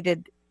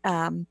preceded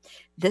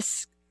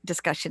this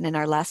discussion in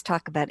our last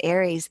talk about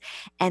Aries,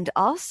 and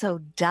also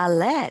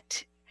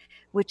Dalet,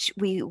 which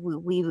we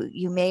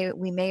may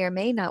or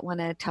may not want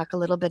to talk a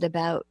little bit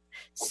about,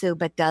 Sue,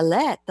 but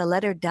Dalet, the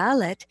letter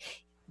Dalet,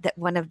 that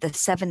one of the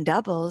 7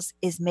 doubles,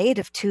 is made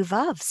of 2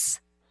 Vavs.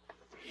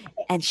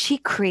 And she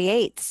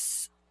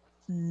creates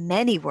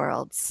many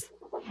worlds.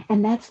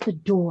 And that's the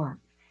door.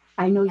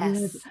 I know you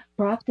have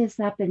brought this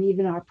up in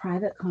even our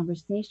private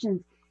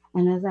conversations.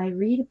 And as I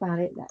read about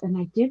it, and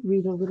I did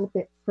read a little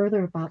bit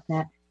further about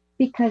that,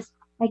 because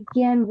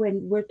again,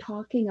 when we're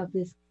talking of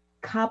this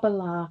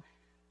Kabbalah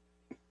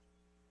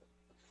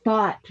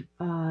thought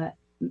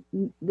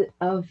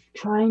of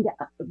trying to,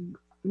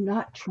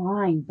 not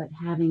trying, but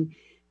having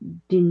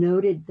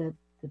denoted the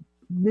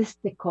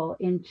mystical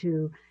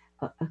into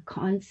a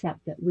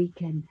concept that we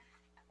can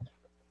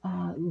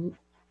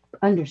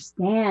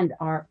understand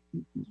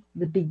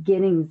the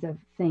beginnings of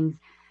things,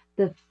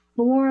 the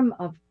form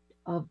of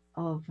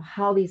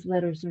how these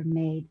letters are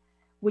made,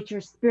 which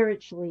are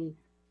spiritually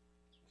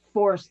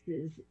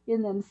forces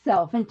in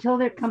themselves until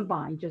they're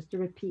combined, just to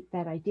repeat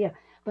that idea.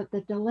 But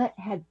the Dalet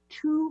had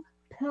two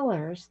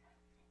pillars,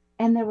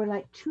 and there were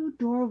like two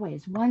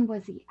doorways. One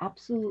was the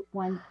absolute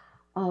one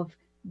of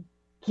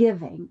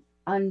giving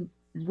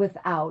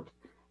without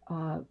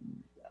for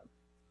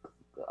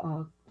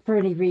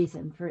any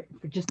reason, for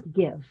just to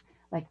give,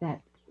 like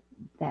that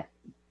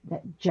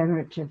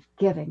generative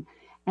giving.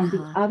 And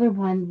the other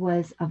one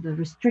was of the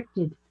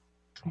restricted.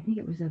 I think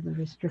it was of the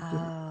restricted.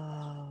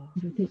 Oh.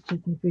 I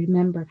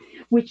remember,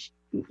 which,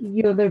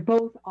 they're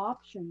both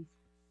options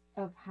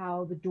of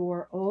how the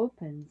door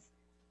opens.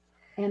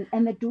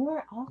 And the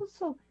door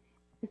also,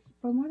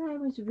 from what I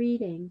was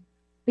reading,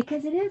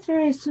 because it is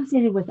very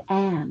associated with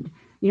and,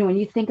 when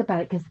you think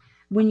about it, because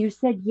when you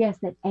said yes,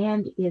 that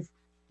and is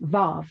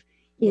Vav,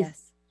 is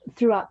Yes.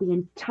 throughout the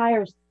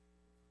entire,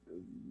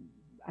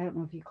 I don't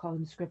know if you call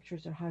them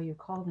scriptures or how you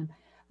call them,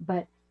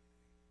 but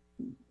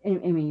I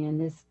mean, in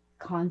this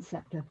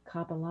concept of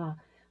Kabbalah,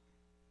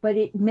 but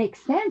it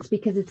makes sense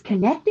because it's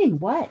connecting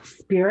what?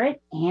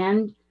 Spirit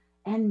and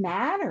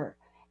matter.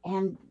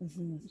 And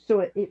so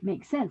it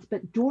makes sense.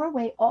 But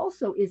doorway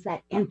also is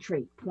that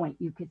entry point,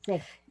 you could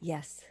say.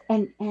 Yes.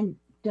 And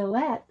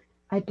Dalet,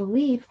 I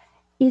believe,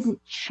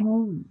 isn't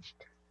changed.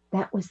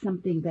 That was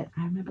something that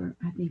I remember,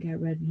 I think I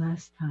read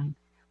last time,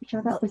 which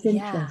I thought was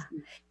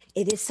interesting.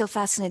 It is so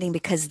fascinating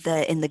because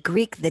in the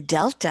Greek, the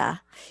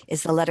delta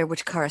is the letter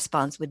which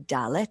corresponds with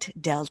Dalet.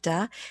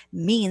 Delta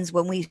means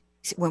when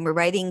we're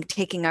writing,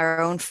 taking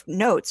our own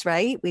notes,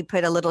 right? We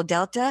put a little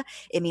delta,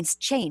 it means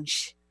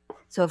change.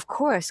 So of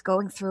course,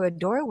 going through a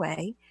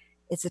doorway,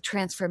 it's a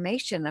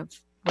transformation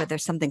of whether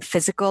something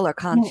physical or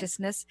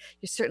consciousness.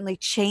 You're certainly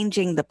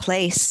changing the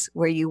place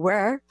where you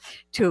were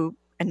to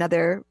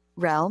another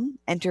realm,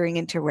 entering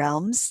into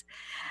realms.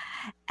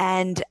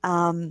 And,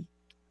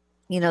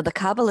 the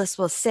Kabbalists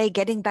will say,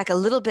 getting back a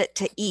little bit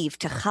to Eve,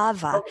 to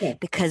Chava,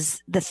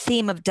 because the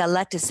theme of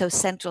Dalet is so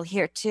central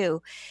here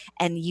too.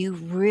 And you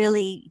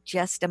really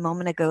just a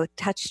moment ago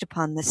touched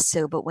upon this,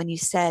 Sue, but when you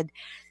said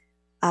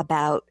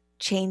about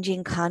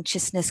changing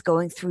consciousness,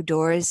 going through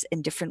doors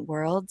in different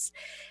worlds,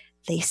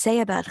 they say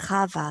about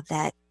Chava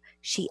that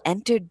she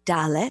entered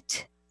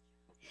Dalet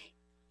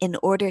in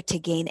order to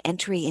gain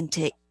entry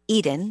into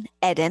Eden,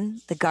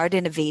 the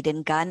Garden of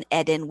Eden, Gan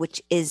Eden, which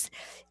is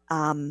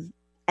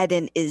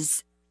Eden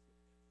is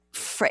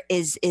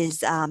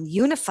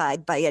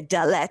unified by a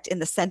Dalet in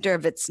the center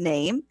of its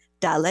name,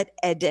 Dalet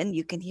Eden.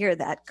 You can hear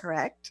that,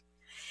 correct?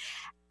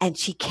 And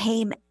she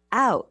came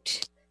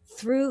out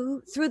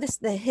through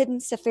the hidden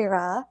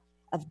Sephirah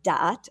of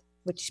Da'at,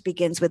 which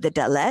begins with the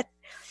Dalet.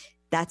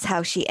 That's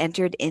how she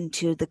entered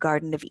into the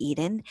Garden of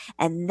Eden.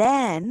 And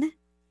then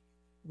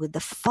with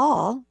the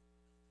fall,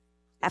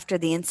 after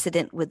the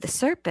incident with the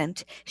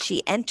serpent,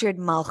 she entered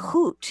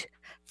Malchut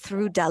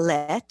through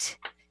Dalet,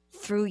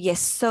 through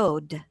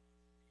Yesod.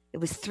 It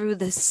was through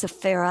the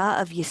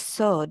Sephirah of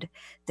Yesod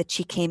that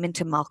she came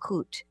into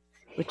Malchut,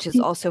 which is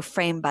also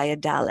framed by a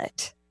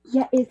Dalet.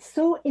 Yeah, it's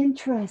so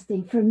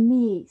interesting for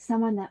me,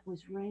 someone that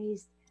was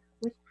raised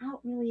without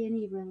really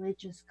any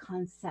religious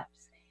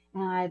concepts.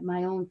 And I had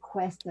my own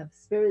quest of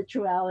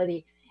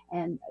spirituality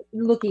and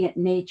looking at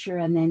nature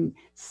and then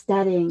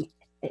studying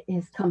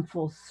has come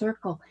full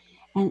circle.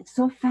 And it's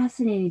so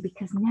fascinating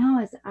because now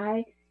as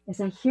I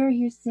hear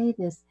you say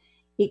this,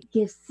 it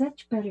gives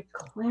such better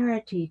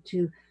clarity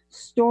to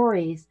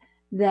stories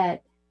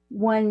that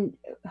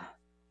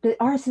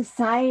our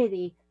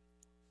society,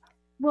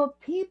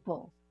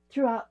 people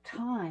throughout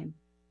time,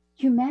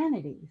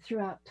 humanity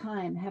throughout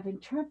time have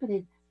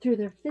interpreted through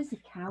their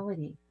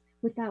physicality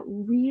without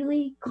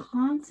really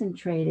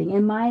concentrating,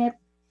 in my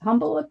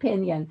humble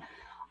opinion,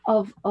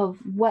 of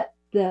what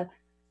the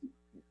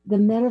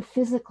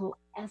metaphysical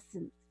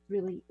essence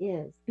really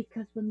is.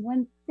 Because when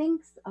one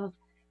thinks of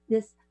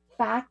this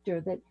factor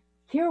that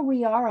here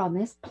we are on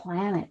this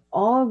planet,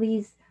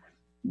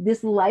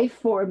 this life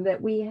form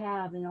that we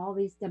have and all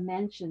these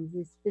dimensions,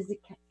 this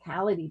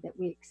physicality that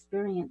we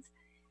experience,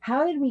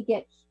 how did we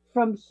get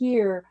from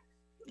here,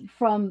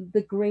 from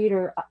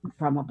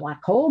a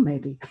black hole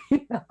maybe?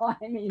 I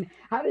mean,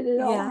 how did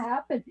it all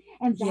happen?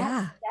 And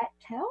that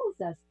tells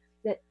us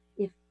that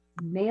if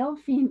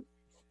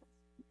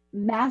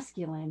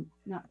masculine,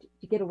 not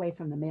to get away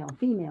from the male and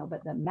female,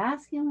 but the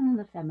masculine and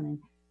the feminine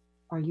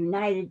are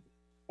united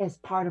as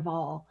part of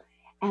all,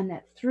 and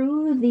that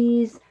through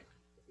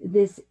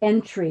this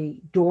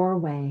entry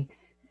doorway,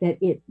 that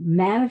it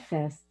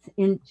manifests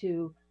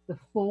into the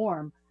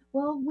form.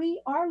 Well,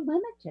 we are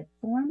limited.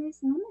 Form is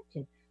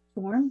limited.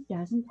 Form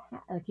doesn't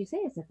have, like you say,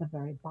 it's at the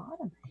very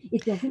bottom.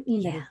 It doesn't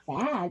mean that it's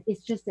bad.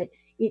 It's just that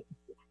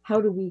how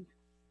do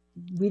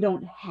we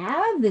don't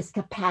have this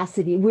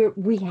capacity.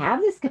 We have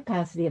this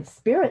capacity of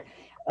spirit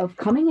of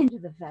coming into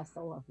the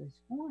vessel of this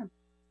form,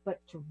 but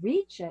to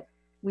reach it,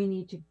 we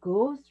need to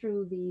go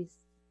through these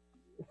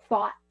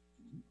thought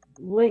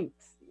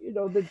links,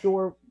 the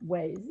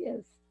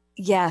doorways.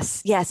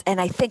 Yes.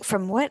 And I think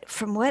from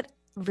what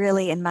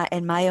really in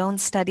my own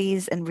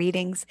studies and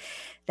readings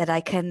that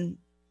I can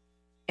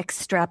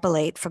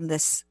extrapolate from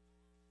this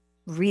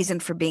reason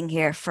for being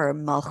here for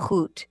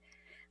Malchut,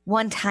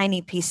 one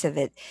tiny piece of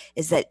it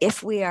is that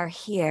if we are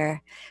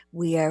here,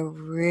 we are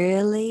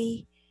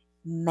really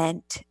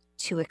meant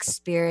to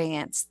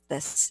experience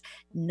this.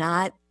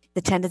 Not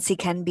the tendency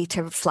can be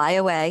to fly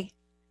away,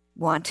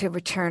 want to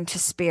return to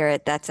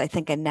spirit. That's, I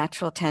think, a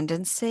natural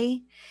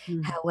tendency.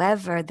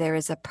 However, there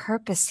is a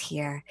purpose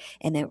here,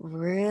 and it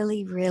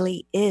really,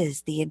 really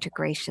is the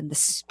integration, the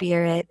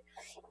spirit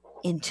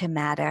into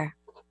matter.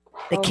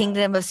 The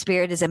kingdom of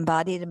spirit is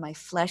embodied in my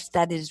flesh.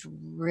 That is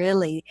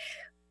really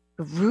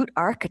the root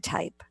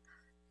archetype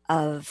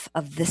of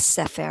this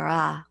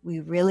Sephirah. We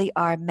really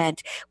are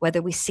meant,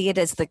 whether we see it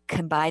as the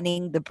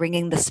combining, the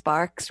bringing the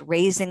sparks,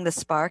 raising the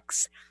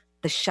sparks,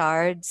 the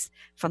shards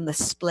from the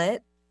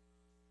split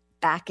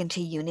back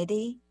into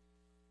unity.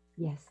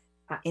 Yes.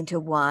 Into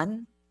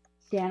one.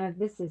 Dana,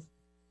 this is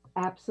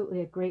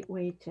absolutely a great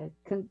way to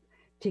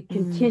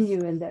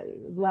continue in the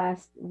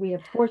last, we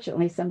have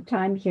fortunately some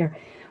time here.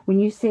 When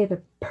you say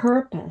the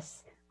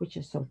purpose, which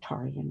is so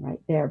Tarian right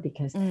there,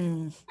 because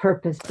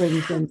purpose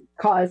brings in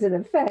cause and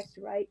effect,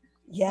 right?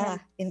 Yeah,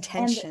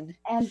 intention.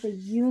 And the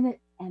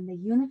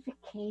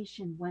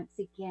unification, once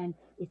again,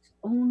 it's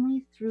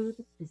only through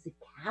the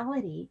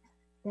physicality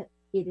that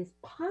it is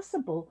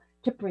possible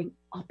to bring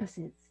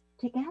opposites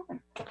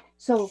together.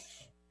 So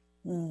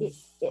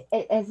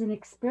as an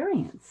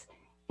experience.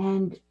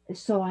 And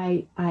so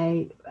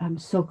I'm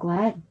so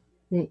glad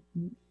that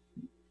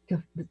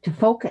to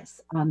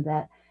focus on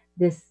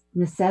this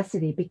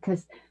necessity,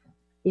 because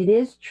it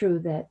is true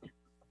that,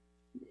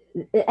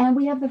 and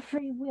we have the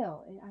free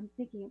will. And I'm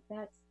thinking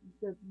that's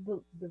the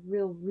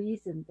real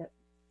reason that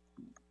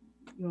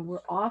we're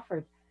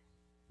offered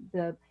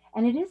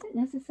and it isn't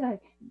necessary.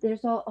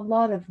 There's a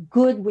lot of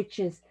good, which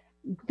is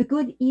the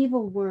good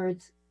evil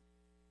words.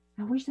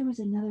 I wish there was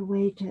another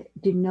way to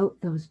denote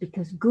those,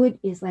 because good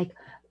is like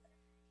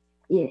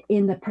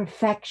in the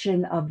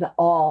perfection of the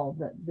all,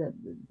 the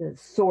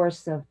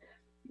source of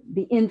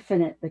the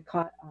infinite, the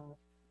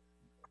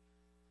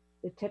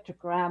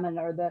tetragrammaton,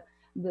 or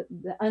the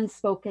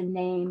unspoken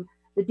name,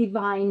 the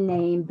divine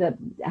name,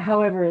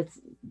 however it's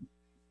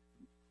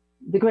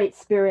the great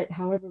spirit,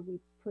 however we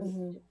put it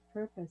to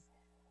purpose,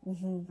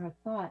 our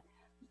thought.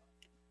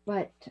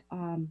 But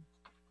oh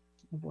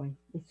boy,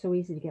 it's so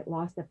easy to get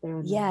lost up there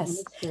in the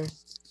hemisphere.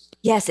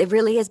 Yes, it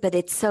really is. But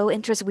it's so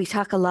interesting. We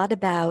talk a lot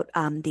about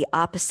the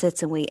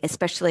opposites, and we,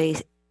 especially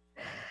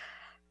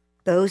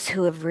those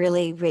who have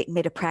really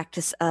made a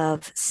practice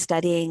of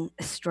studying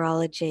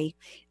astrology,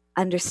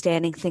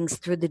 understanding things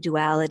through the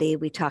duality.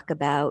 We talk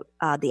about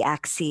the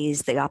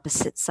axes, the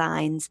opposite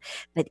signs,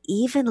 but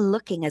even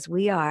looking as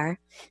we are,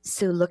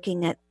 so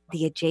looking at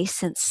the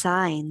adjacent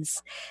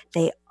signs,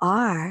 they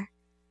are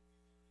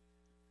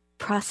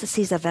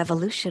processes of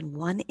evolution,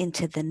 one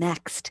into the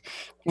next,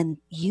 and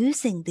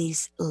using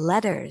these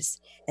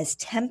letters as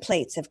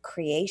templates of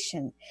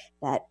creation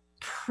that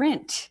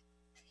print.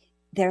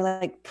 They're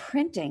like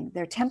printing.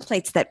 They're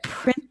templates that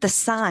print the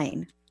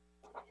sign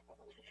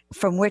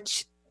from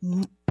which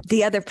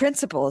the other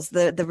principles,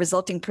 the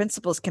resulting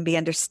principles, can be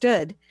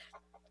understood.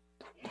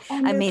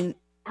 And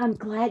I'm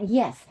glad,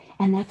 yes.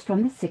 And that's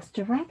from the 6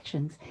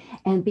 directions.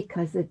 And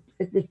because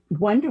the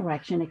one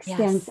direction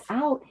extends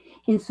out,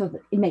 and so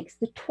that it makes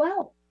the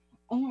 12.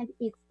 And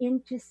it's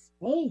into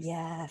space.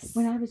 Yes.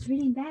 When I was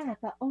reading that, I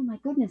thought, oh my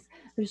goodness,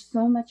 there's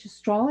so much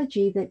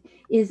astrology that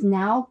is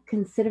now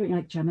considering,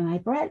 like Gemini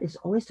Brett is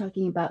always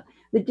talking about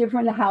the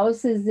different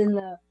houses in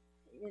the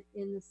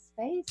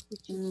space,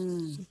 which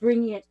is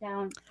bringing it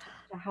down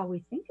to how we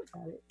think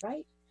about it,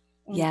 right?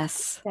 And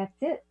yes. That's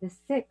it. The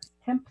 6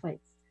 templates.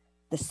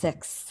 The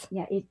 6.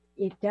 Yeah,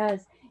 it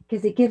does,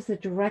 because it gives the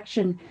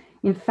direction.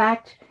 In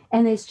fact,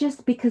 and it's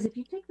just because if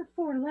you take the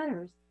 4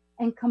 letters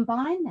and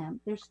combine them,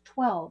 there's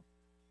 12.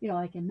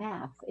 Like in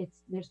math,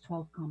 there's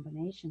 12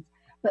 combinations.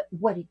 But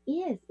what it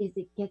is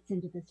it gets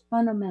into this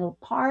fundamental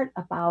part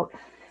about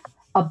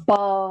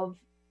above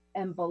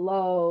and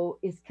below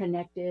is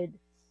connected,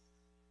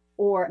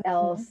 or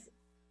else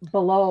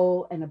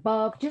below and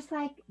above, just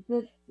like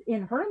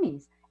in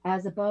Hermes,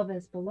 as above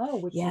as below,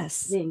 which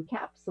is the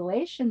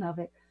encapsulation of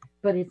it.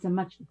 But it's a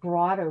much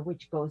broader,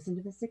 which goes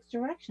into the 6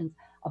 directions: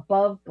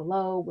 above,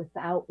 below,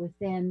 without,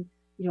 within.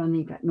 And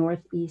you've got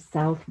north, east,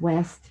 south,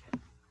 west.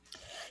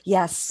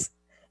 Yes.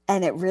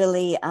 And it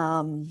really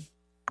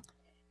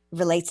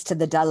relates to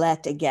the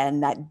Dalet again,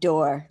 that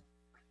door,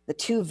 the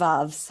 2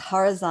 Vavs,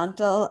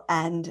 horizontal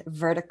and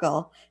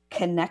vertical,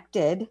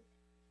 connected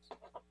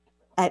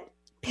at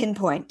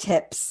pinpoint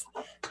tips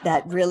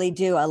that really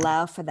do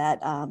allow for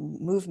that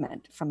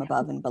movement from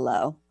above and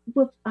below.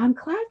 Well, I'm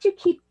glad you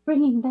keep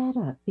bringing that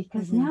up,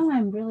 because now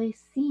I'm really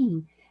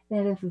seeing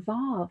that if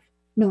not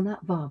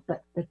Vav,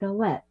 but the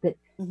Dalet that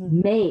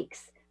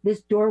makes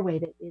this doorway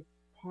that is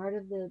part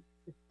of the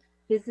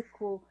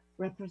physical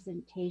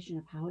representation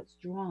of how it's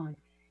drawn,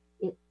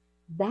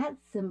 that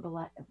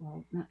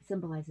not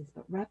symbolizes,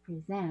 but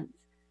represents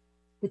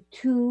the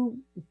two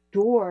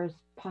doors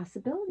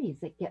possibilities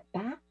that get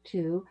back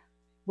to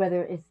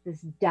whether it's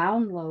this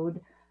download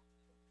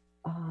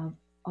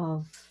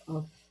of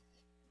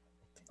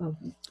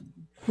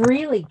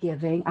freely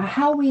giving,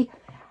 how we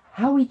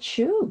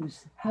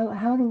choose,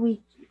 how do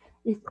we,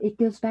 it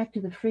goes back to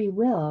the free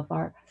will of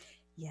our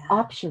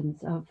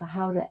options of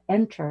how to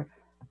enter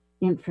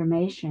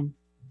information.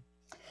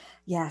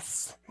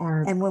 Yes.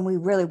 And when we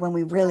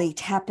really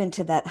tap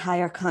into that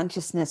higher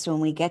consciousness, when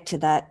we get to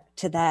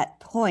that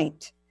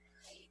point,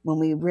 when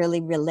we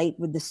really relate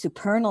with the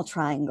supernal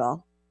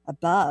triangle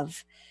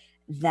above,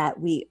 that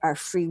our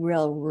free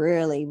will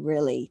really,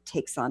 really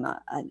takes on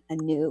a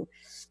new,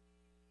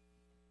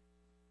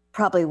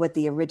 probably what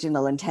the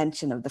original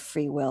intention of the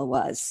free will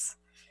was.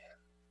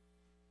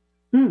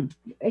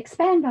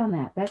 Expand on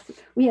that.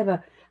 We have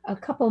a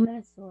couple of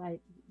minutes, so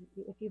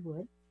if you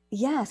would.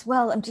 Yes.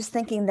 Well, I'm just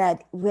thinking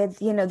that with,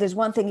 there's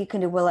one thing you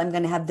can do. Well, I'm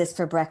going to have this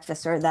for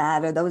breakfast or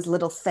that, or those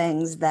little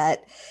things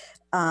that,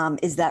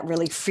 is that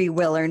really free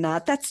will or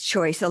not? That's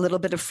choice, a little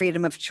bit of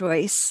freedom of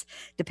choice,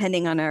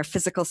 depending on our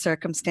physical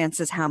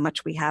circumstances, how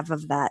much we have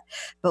of that.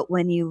 But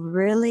when you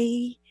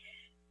really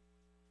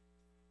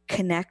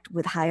connect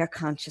with higher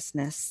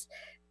consciousness,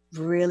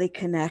 really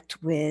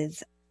connect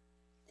with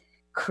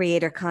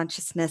creator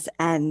consciousness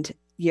and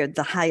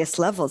the highest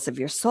levels of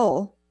your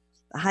soul,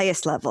 the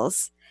highest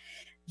levels,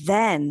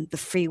 then the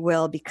free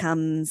will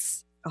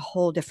becomes a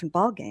whole different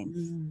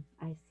ballgame.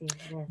 I see.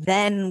 Yes.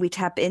 Then we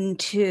tap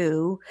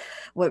into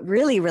what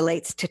really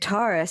relates to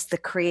Taurus, the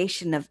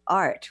creation of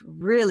art,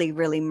 really,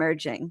 really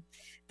merging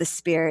the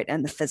spirit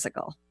and the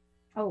physical.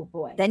 Oh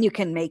boy. Then you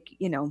can make,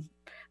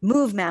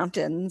 move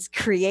mountains,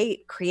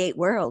 create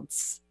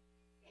worlds.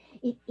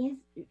 It is,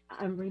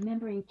 I'm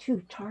remembering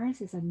too,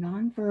 Taurus is a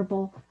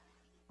nonverbal,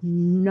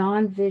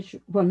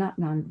 non-visual, well, not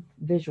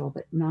non-visual,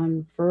 but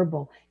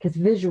non-verbal, because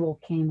visual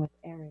came with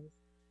Aries,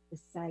 the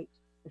sight,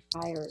 the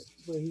fire,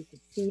 where you could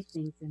see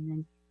things, and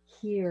then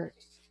hear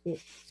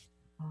it,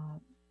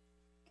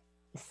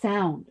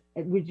 sound,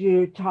 which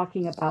you're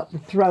talking about the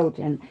throat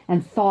and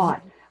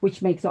thought,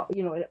 which makes all,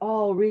 it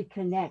all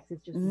reconnects.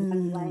 It's just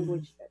one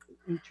language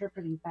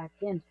interpreting back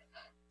in.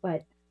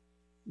 But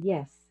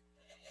yes.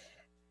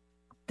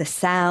 The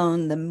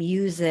sound, the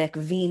music,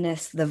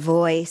 Venus, the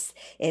voice,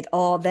 it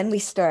all, then we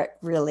start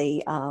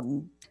really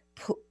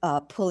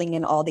pulling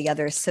in all the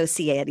other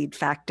associated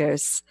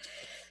factors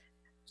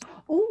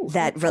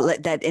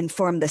that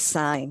inform the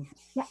sign.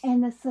 Yeah,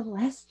 and the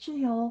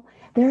celestial,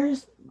 there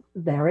is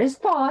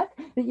thought,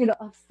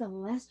 of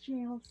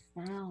celestial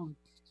sound.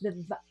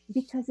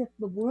 Because if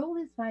the world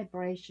is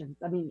vibrations,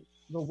 the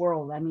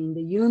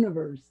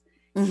universe,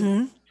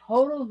 is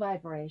total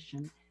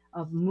vibration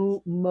of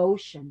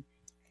motion,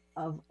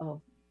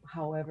 of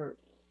however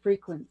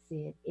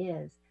frequency it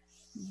is,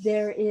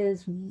 there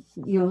is,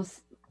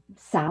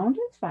 sound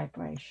is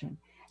vibration,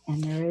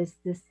 and there is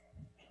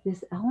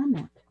this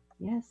element.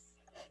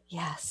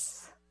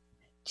 Yes.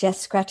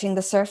 Just scratching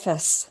the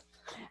surface,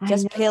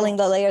 just peeling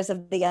the layers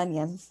of the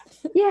onion.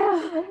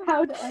 Yeah,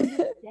 how to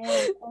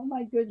understand. Oh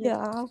my goodness.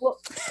 Yeah. Well,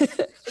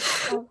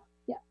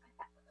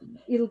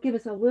 it'll give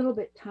us a little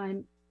bit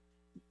time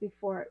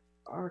before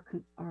our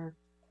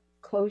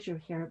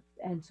closure here,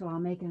 and so I'll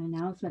make an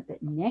announcement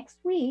that next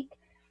week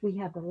we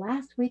have the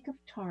last week of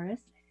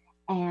Taurus,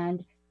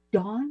 and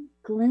Dawn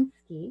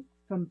Glinsky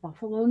from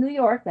Buffalo, New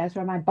York. That's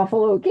where my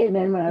Buffalo came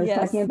in when I was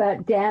talking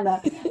about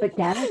Dana, but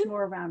Dana's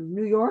more around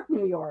New York,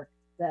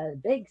 the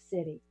big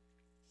city.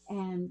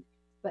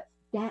 But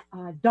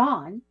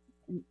Dawn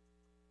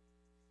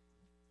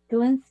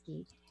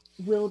Glinsky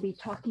will be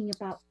talking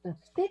about the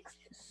fixed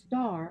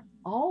star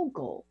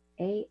Algol,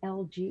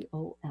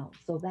 Algol.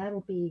 So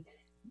that'll be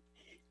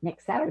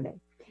next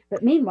Saturday.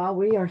 But meanwhile,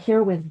 we are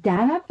here with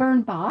Dana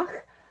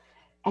Bernbach,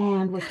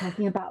 and we're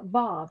talking about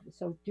Vav.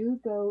 So do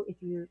go, if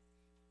you're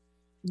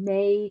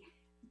May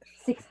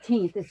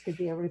 16th, this could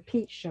be a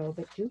repeat show,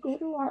 but do go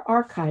to our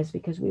archives,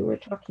 because we were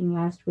talking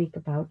last week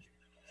about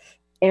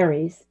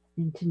Aries,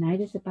 and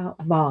tonight is about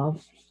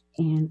Vav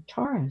and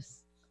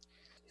Taurus.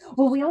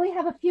 Well, we only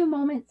have a few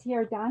moments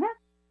here, Donna.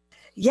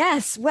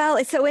 Yes. Well,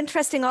 it's so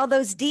interesting. All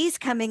those D's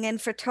coming in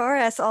for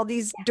Taurus, all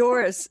these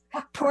doors,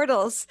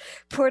 portals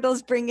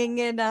bringing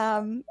in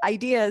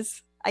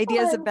ideas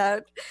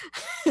about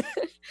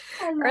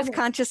earth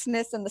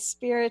consciousness and the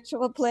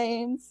spiritual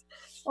planes.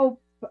 Oh,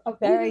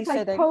 very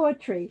fitting.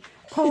 Poetry,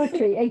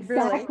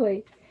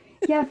 exactly.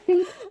 Yeah,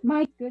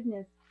 my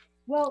goodness.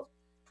 Well,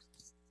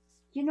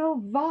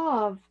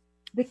 Vav,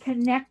 the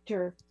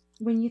connector,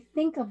 when you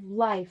think of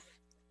life,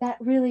 that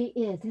really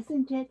is,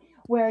 isn't it?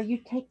 Where you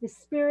take the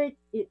spirit,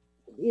 it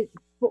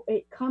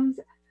comes,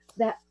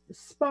 that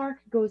spark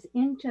goes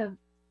into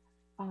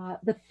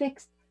the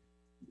fixed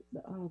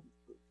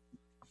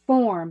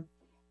form,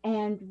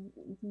 and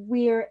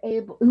we're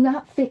able,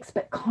 not fixed,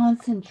 but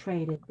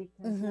concentrated,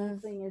 because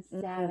nothing is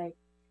static.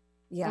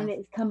 Yeah. And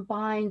it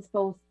combines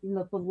both,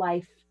 the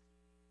life.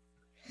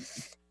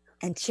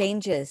 And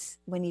changes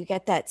when you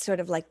get that sort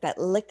of like that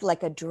lick,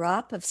 like a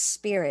drop of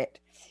spirit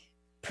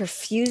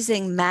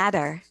perfusing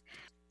matter.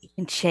 You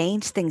can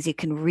change things, you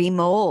can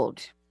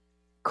remold,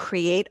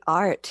 create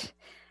art.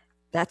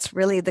 That's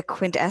really the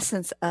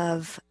quintessence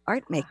of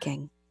art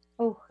making.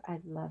 Oh, I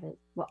love it.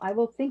 Well, I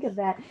will think of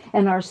that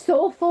and our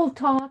soulful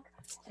talk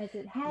as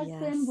it has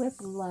been, with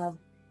love.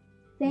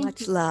 Thank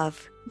much you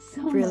love.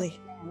 so Really.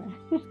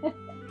 much, Anna.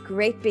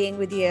 Great being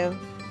with you.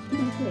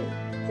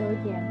 Okay, so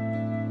again.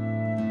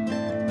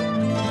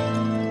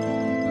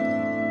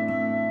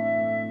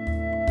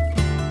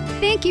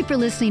 Thank you for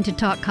listening to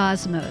Talk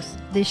Cosmos,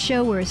 the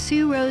show where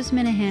Sue Rose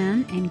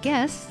Minahan and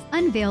guests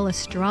unveil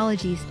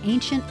astrology's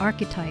ancient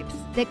archetypes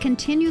that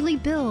continually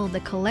build the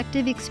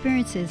collective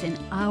experiences in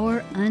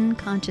our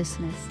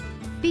unconsciousness.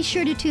 Be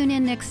sure to tune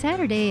in next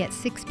Saturday at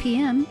 6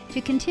 p.m.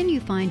 to continue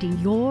finding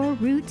your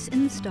roots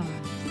in the stars.